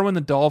get Darwin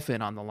the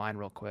dolphin on the line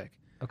real quick.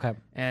 Okay.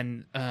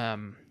 And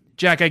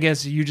Jack, I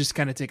guess you just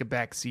kind of take a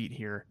back seat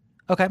here.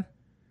 Okay.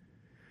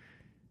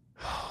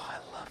 Oh, I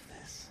love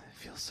this. It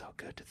feels so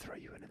good to throw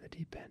you into the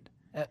deep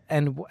end.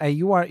 And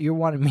you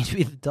wanted me to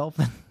be the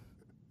dolphin?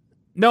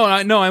 No,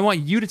 I want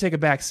you to take a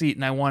back seat,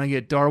 and I want to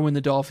get Darwin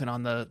the dolphin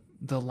on the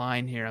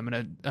line here. I'm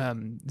going to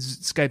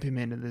Skype him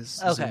into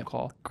this Zoom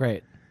call.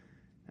 Great.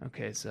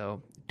 Okay,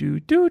 so do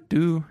do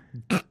do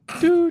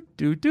do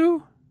do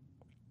do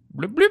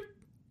blip blip.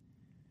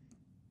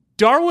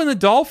 Darwin the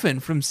dolphin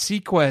from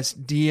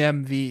Sequest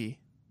DMV.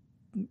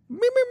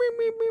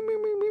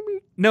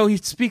 No, he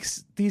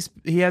speaks.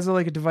 He has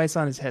like a device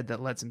on his head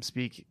that lets him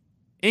speak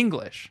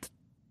English.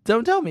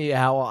 Don't tell me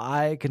how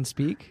I can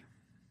speak.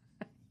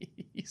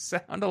 You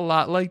sound a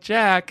lot like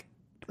Jack.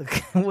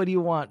 What do you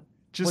want?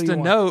 Just a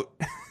note.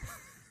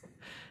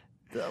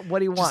 What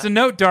do you want? Just a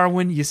note,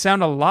 Darwin. You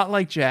sound a lot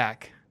like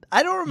Jack.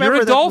 I don't remember.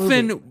 You're a that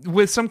dolphin movie.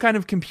 with some kind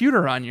of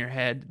computer on your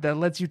head that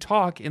lets you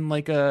talk in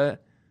like a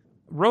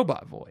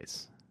robot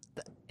voice.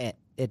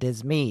 It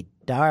is me,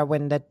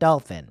 Darwin the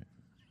dolphin.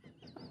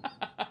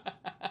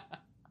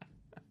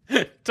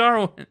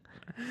 Darwin,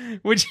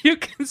 would you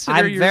consider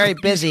I'm your very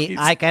species- busy.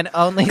 I can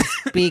only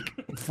speak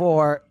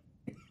for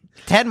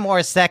 10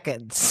 more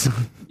seconds.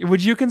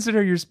 Would you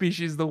consider your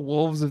species the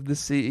wolves of the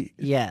sea?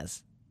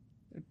 Yes.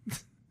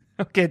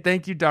 Okay,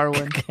 thank you,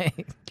 Darwin.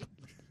 Okay.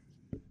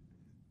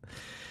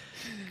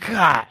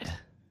 God,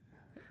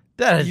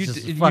 that is You,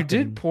 just you fucking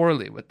did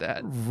poorly with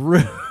that.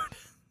 rude.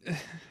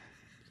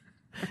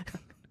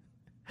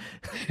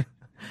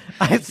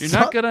 You're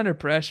not good under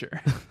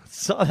pressure.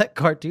 Saw that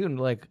cartoon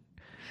like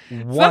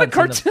It's not a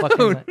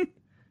cartoon.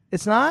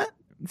 It's not.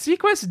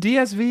 Sequest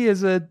DSV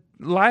is a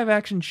live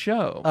action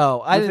show. Oh,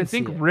 I With, didn't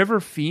think see it. River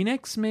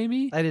Phoenix,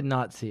 maybe. I did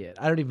not see it.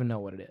 I don't even know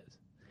what it is.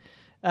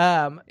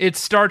 It's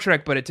Star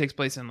Trek, but it takes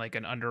place in like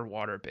an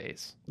underwater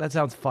base. That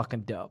sounds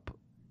fucking dope.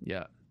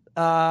 Yeah.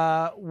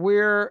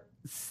 We're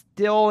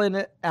still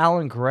in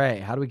Alan Gray.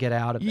 How do we get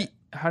out of it?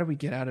 How do we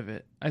get out of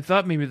it? I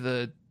thought maybe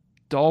the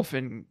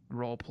dolphin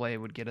role play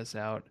would get us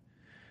out.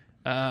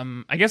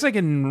 I guess I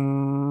can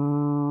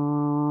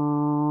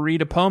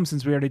read a poem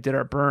since we already did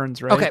our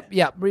burns, right? Okay,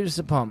 yeah, read us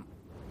a poem.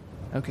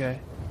 Okay.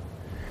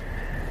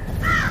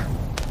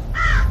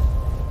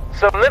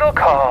 So little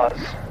cause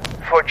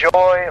for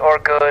joy or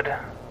good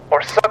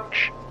or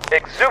such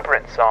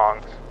exuberant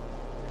songs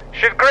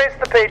should grace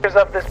the pages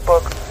of this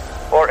book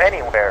or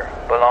anywhere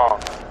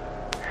belong.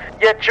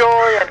 Yet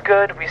joy and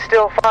good we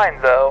still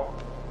find, though.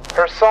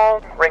 Her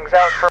song rings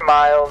out for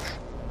miles.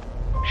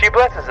 She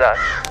blesses us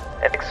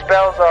and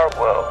expels our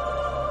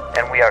woe,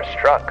 and we are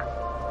struck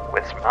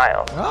with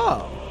smiles.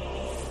 Oh.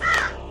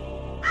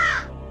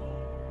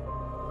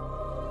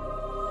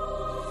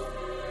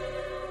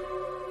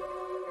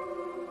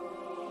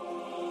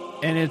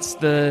 And it's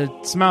the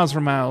Smiles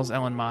for Miles,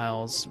 Ellen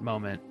Miles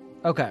moment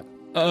Okay.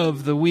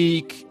 of the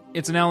week.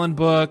 It's an Ellen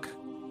book.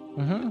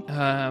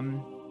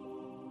 Mm-hmm.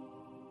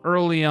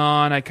 Early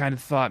on, I kind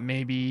of thought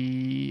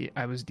maybe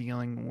I was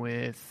dealing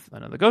with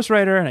another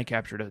ghostwriter, and I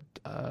captured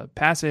a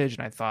passage,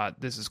 and I thought,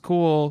 this is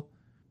cool.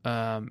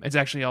 It's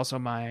actually also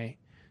my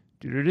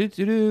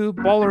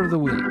baller of the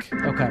week.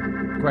 Okay.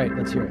 Great.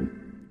 Let's hear it.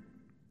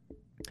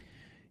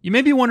 You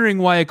may be wondering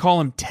why I call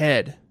him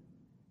Ted.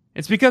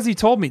 It's because he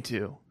told me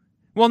to.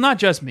 Well, not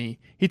just me.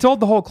 He told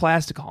the whole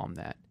class to call him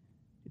that.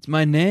 It's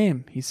my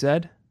name, he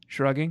said,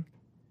 shrugging.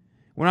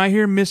 When I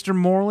hear Mr.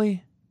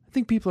 Morley, I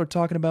think people are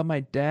talking about my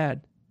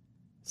dad.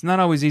 It's not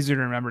always easy to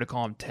remember to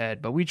call him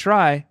Ted, but we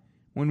try.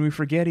 When we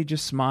forget, he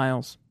just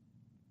smiles.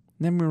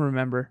 Then we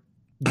remember.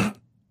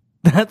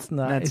 That's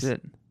nice. That's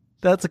it.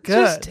 That's It's good.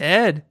 just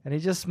Ted. And he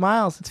just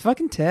smiles. It's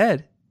fucking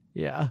Ted.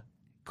 Yeah.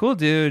 Cool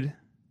dude.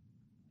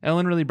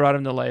 Ellen really brought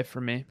him to life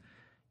for me.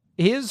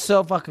 He is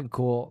so fucking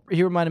cool.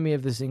 He reminded me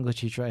of this English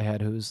teacher I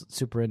had who was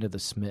super into the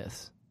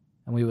Smiths.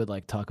 And we would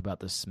like talk about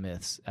the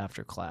Smiths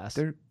after class.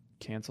 They're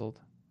canceled.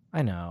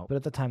 I know, but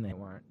at the time they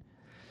weren't.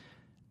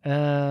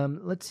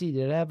 Let's see.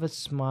 Did I have a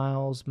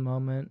smiles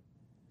moment?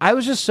 I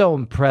was just so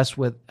impressed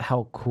with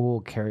how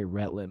cool Carrie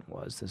Retland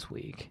was this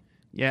week.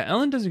 Yeah,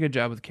 Ellen does a good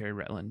job with Carrie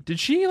Retland. Did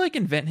she like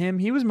invent him?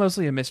 He was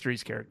mostly a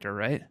mysteries character,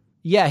 right?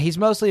 Yeah, he's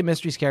mostly a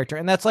mysteries character,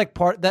 and that's like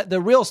part that the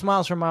real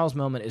Smiles for Miles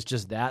moment is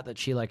just that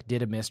she like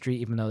did a mystery,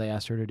 even though they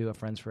asked her to do a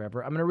Friends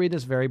Forever. I'm gonna read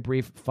this very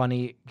brief,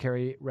 funny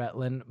Carrie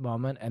Retland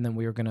moment, and then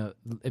we were gonna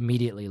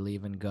immediately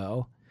leave and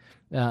go.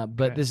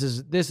 But Okay. this is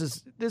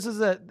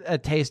a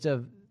taste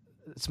of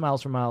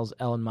Smiles for Miles,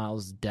 Ellen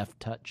Miles' deft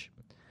touch.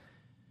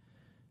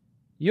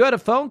 You had a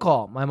phone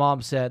call, my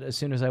mom said as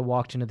soon as I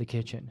walked into the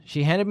kitchen.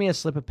 She handed me a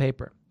slip of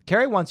paper.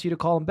 Carrie wants you to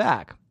call him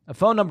back. A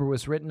phone number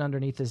was written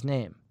underneath his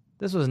name.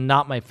 This was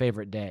not my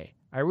favorite day.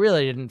 I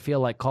really didn't feel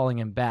like calling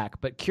him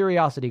back, but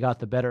curiosity got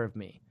the better of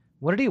me.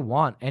 What did he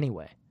want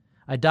anyway?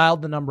 I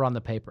dialed the number on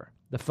the paper.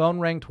 The phone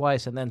rang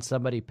twice and then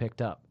somebody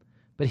picked up.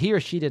 But he or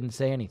she didn't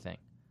say anything.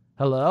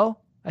 Hello?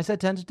 I said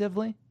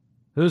tentatively.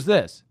 Who's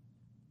this?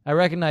 I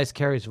recognized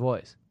Carrie's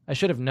voice. I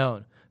should have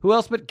known. Who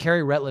else but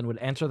Carrie Retland would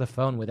answer the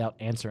phone without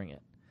answering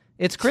it?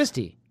 It's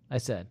Christy, I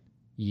said.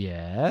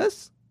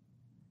 Yes?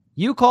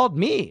 You called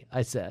me,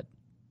 I said.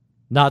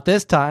 Not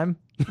this time.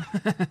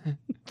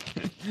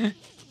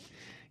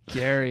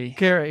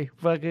 Carrie,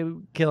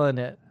 fucking killing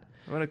it.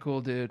 What a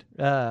cool dude.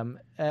 And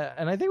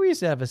I think we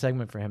used to have a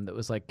segment for him that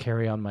was like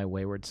 "Carry on My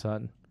Wayward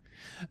Son."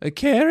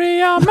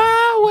 Carry on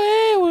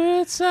my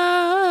wayward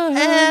son.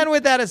 And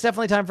with that, it's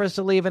definitely time for us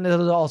to leave, and it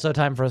is also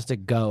time for us to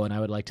go. And I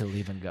would like to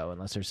leave and go,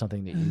 unless there's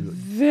something that you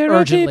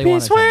urgently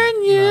want to tell me.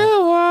 When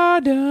you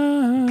are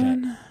done.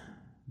 Okay.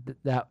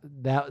 That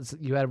was,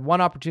 you had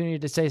one opportunity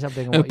to say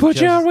something. And what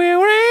Put you your chose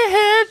weary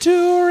head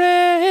to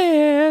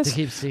rest. to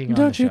keep singing on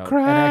Don't the you show,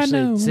 cry and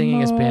actually no singing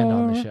his band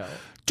on the more. show.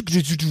 And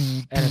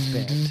it's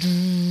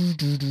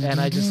banned.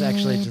 And I just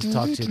actually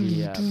talked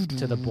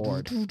to the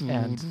board,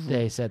 and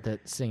they said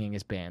that singing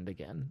is banned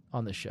again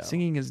on the show.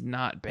 Singing is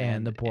not banned.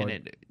 And the board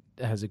it,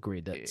 has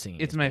agreed that singing.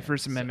 it's is my banned,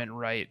 First so. Amendment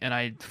right, and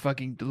I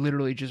fucking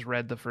literally just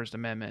read the First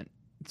Amendment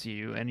to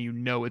you, and you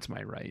know it's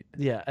my right.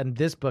 Yeah, and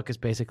this book is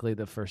basically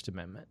the First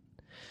Amendment.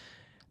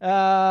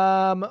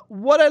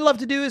 What I'd love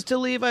to do is to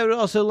leave. I would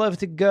also love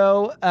to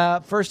go.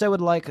 First, I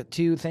would like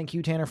to thank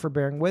you, Tanner, for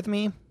bearing with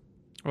me.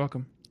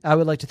 Welcome. I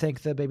would like to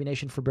thank the Baby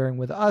Nation for bearing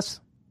with us.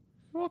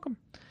 Welcome.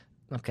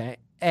 Okay.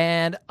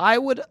 And I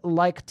would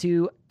like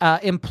to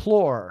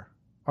implore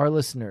our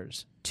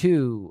listeners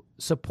to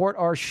support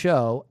our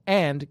show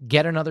and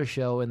get another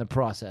show in the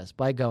process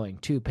by going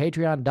to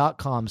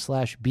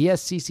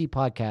patreon.com/BSCC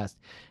podcast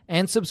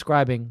and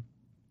subscribing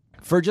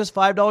for just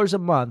 $5 a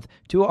month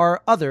to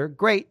our other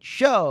great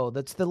show.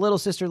 That's the Little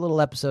Sister Little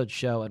Episodes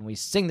show, and we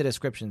sing the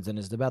descriptions, and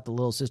it's about the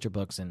Little Sister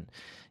books. And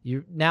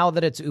you, now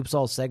that it's Oops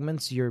All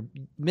segments, you're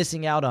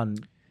missing out on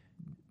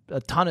a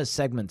ton of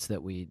segments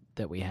that we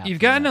have. You've from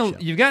gotten that show.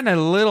 you've gotten a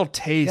little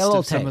taste Got a little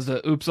of some taste.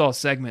 of the Oops All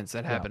segments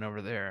that happen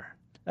over there.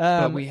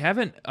 But we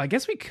haven't. I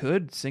guess we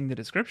could sing the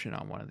description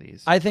on one of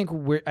these. I think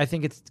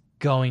it's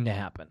going to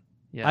happen.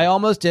 Yeah. I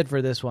almost did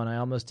for this one. I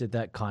almost did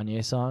that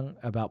Kanye song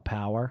about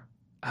power.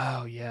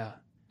 Oh yeah.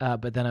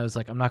 But then I was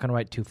like, I'm not going to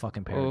write 2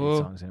 fucking parody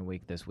songs in a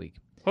week this week.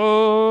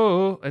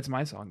 Oh, it's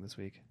my song this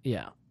week.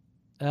 Yeah.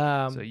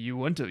 So you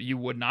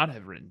would not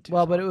have written 2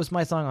 Well, songs. but it was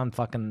my song on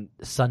fucking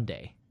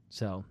Sunday.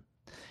 So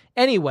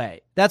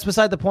anyway, that's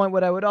beside the point.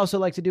 What I would also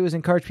like to do is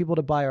encourage people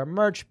to buy our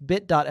merch,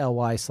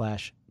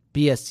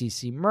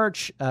 bit.ly/BSCC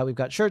merch. We've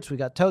got shirts, we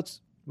got totes,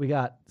 we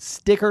got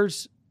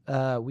stickers.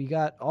 We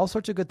got all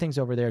sorts of good things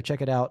over there.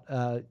 Check it out.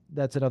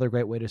 That's another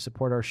great way to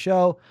support our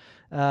show.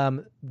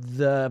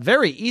 The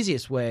very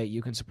easiest way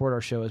you can support our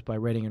show is by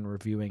rating and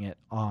reviewing it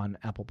on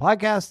Apple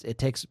Podcasts. It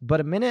takes but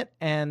a minute,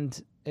 and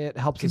it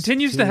helps.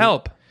 Continues to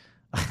help.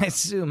 I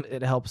assume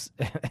it helps.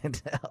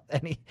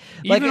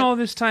 Even all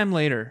this time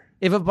later.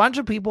 If a bunch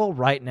of people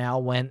right now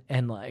went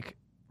and like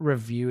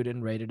reviewed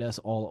and rated us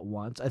all at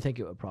once, I think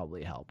it would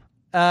probably help.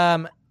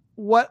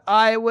 What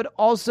I would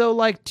also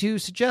like to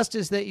suggest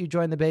is that you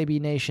join the Baby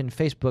Nation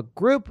Facebook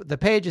group. The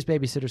page is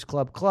Babysitters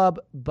Club,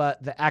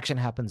 but the action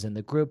happens in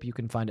the group. You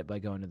can find it by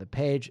going to the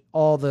page.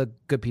 All the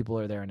good people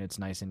are there, and it's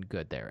nice and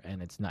good there,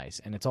 and it's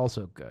nice, and it's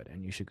also good,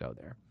 and you should go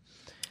there.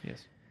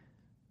 Yes.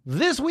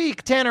 This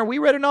week, Tanner, we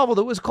read a novel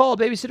that was called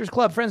Babysitters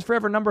Club, Friends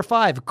Forever, number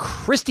 5,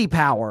 Christy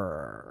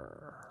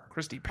Power.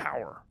 Christy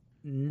Power.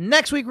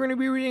 Next week, we're going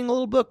to be reading a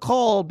little book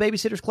called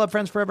Babysitters Club,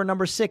 Friends Forever,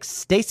 number 6,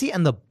 Stacy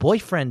and the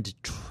Boyfriend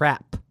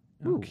Trap.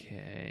 Ooh,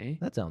 Okay.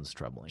 that sounds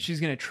troubling.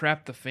 She's gonna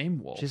trap the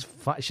fame wolf. She's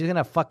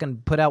gonna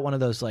fucking put out one of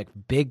those like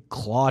big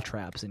claw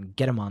traps and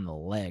get him on the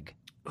leg.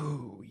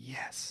 Ooh,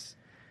 yes.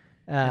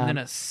 And then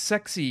Um, a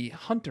sexy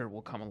hunter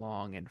will come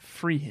along and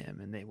free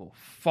him, and they will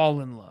fall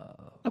in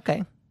love.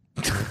 Okay,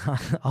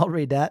 I'll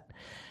read that.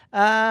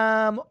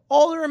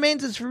 All that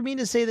remains is for me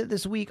to say that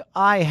this week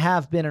I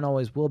have been and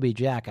always will be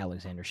Jack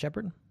Alexander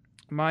Shepard.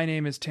 My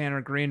name is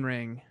Tanner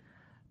Greenring.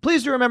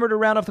 Please do remember to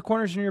round off the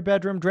corners in your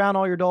bedroom, drown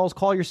all your dolls,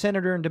 call your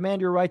senator, and demand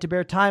your right to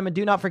bear time. And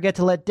do not forget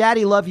to let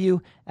Daddy love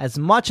you as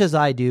much as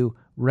I do.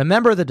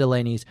 Remember the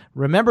Delaney's.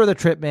 Remember the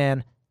Trip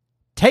Man.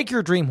 Take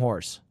your dream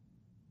horse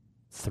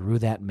through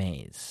that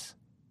maze.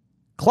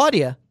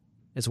 Claudia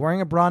is wearing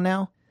a bra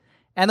now,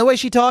 and the way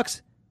she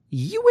talks,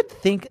 you would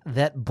think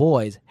that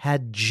boys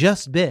had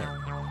just been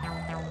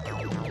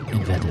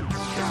invented.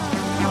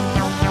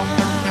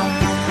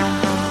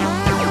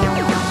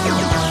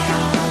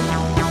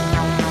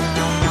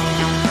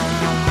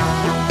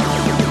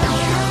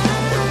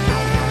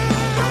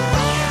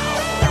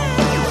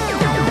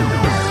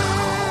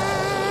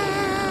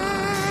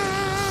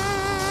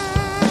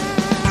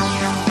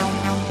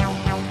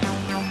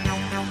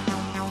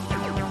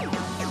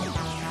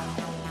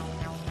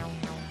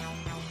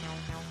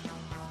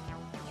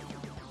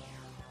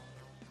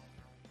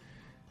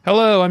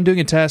 Hello, I'm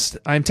doing a test.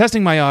 I'm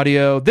testing my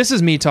audio. This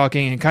is me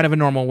talking in kind of a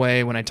normal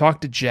way when I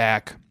talk to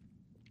Jack.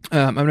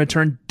 I'm going to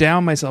turn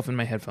down myself in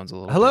my headphones a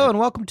little Hello bit. and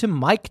welcome to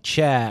Mic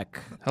Check.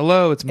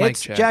 Hello, it's Mike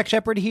It's Check. Jack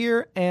Shepard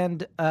here,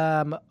 and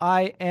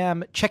I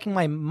am checking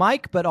my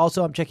mic, but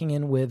also I'm checking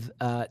in with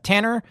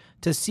Tanner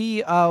to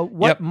see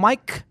what Yep.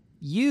 mic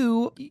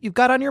you've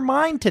got on your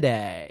mind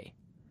today.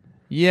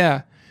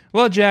 Yeah.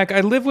 Well, Jack,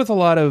 I live with a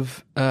lot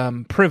of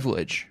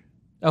privilege.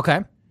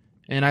 Okay.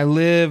 And I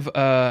live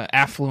a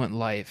affluent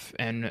life,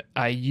 and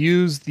I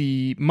use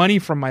the money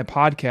from my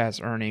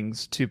podcast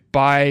earnings to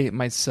buy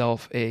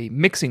myself a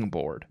mixing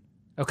board.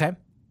 Okay.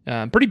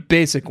 Pretty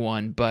basic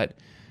one, but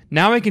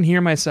now I can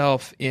hear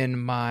myself in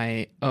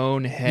my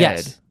own head.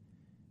 Yes.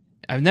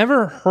 I've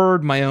never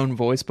heard my own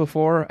voice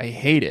before. I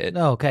hate it.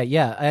 Okay.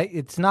 Yeah.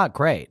 It's not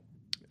great.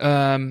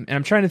 And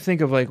I'm trying to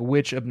think of like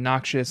which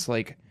obnoxious,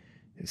 like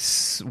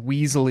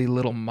weaselly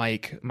little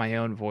mic my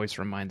own voice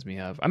reminds me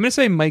of. I'm gonna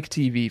say Mike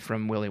TV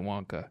from Willy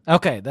Wonka.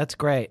 Okay, that's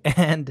great.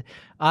 And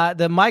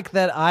the mic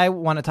that I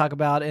want to talk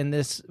about in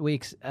this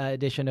week's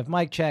edition of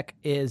Mic Check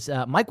is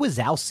Mike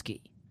Wazowski,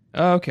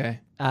 Oh,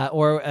 okay.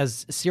 or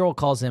as Cyril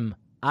calls him,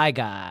 Eye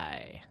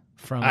Guy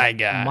from Eye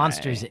Guy.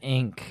 Monsters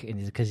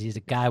Inc. Because he's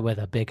a guy with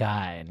a big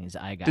eye, and he's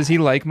Eye Guy. Does he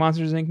like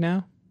Monsters Inc.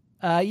 now?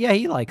 Yeah,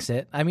 he likes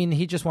it. I mean,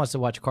 he just wants to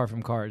watch Car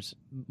from Cars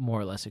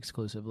more or less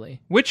exclusively.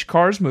 Which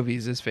Cars movie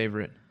is his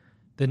favorite?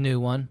 The new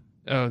one.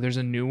 Oh, there's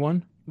a new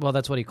one? Well,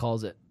 that's what he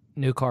calls it.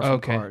 New Car from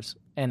Okay. Cars.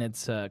 And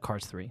it's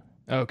Cars 3.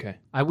 Okay.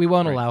 We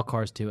won't Right. allow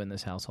Cars 2 in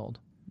this household.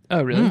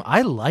 Oh, really?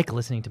 I like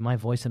listening to my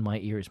voice in my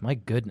ears. My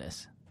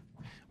goodness.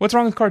 What's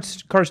wrong with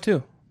Cars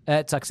 2?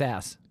 It sucks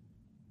ass.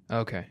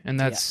 Okay. And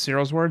that's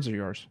Cyril's words or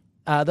yours?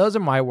 Those are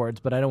my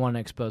words, but I don't want to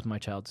expose my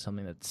child to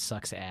something that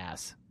sucks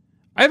ass.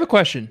 I have a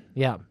question.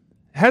 Yeah.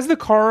 Has the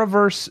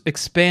Caraverse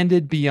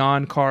expanded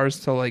beyond cars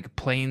to like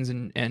planes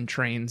and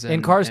trains? And,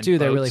 In Cars and 2,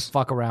 they really boats?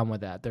 fuck around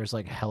with that. There's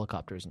like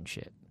helicopters and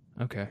shit.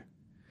 Okay.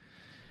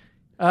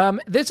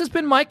 This has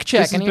been Mic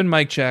Check. This has been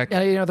Mike Check.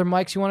 Any other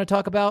mics you want to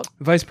talk about?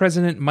 Vice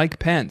President Mike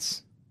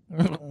Pence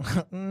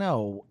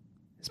No.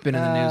 has been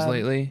in the news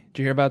lately. Did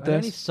you hear about Are there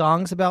any this?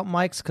 songs about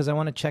mics? Because I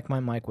want to check my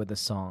mic with a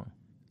song.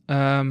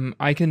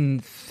 I can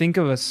think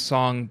of a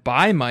song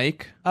by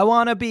Mike. I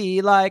want to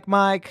be like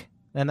Mike.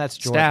 And that's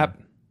Jordan. Stapp.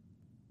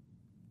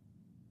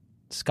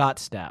 Scott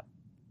Stapp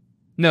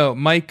No,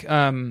 Mike.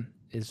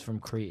 is from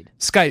Creed.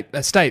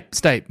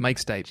 Stipe. Mike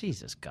Stipe.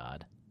 Jesus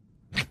God.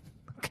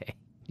 Okay,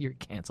 you're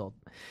canceled.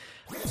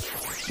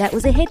 That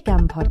was a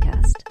headgum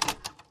podcast.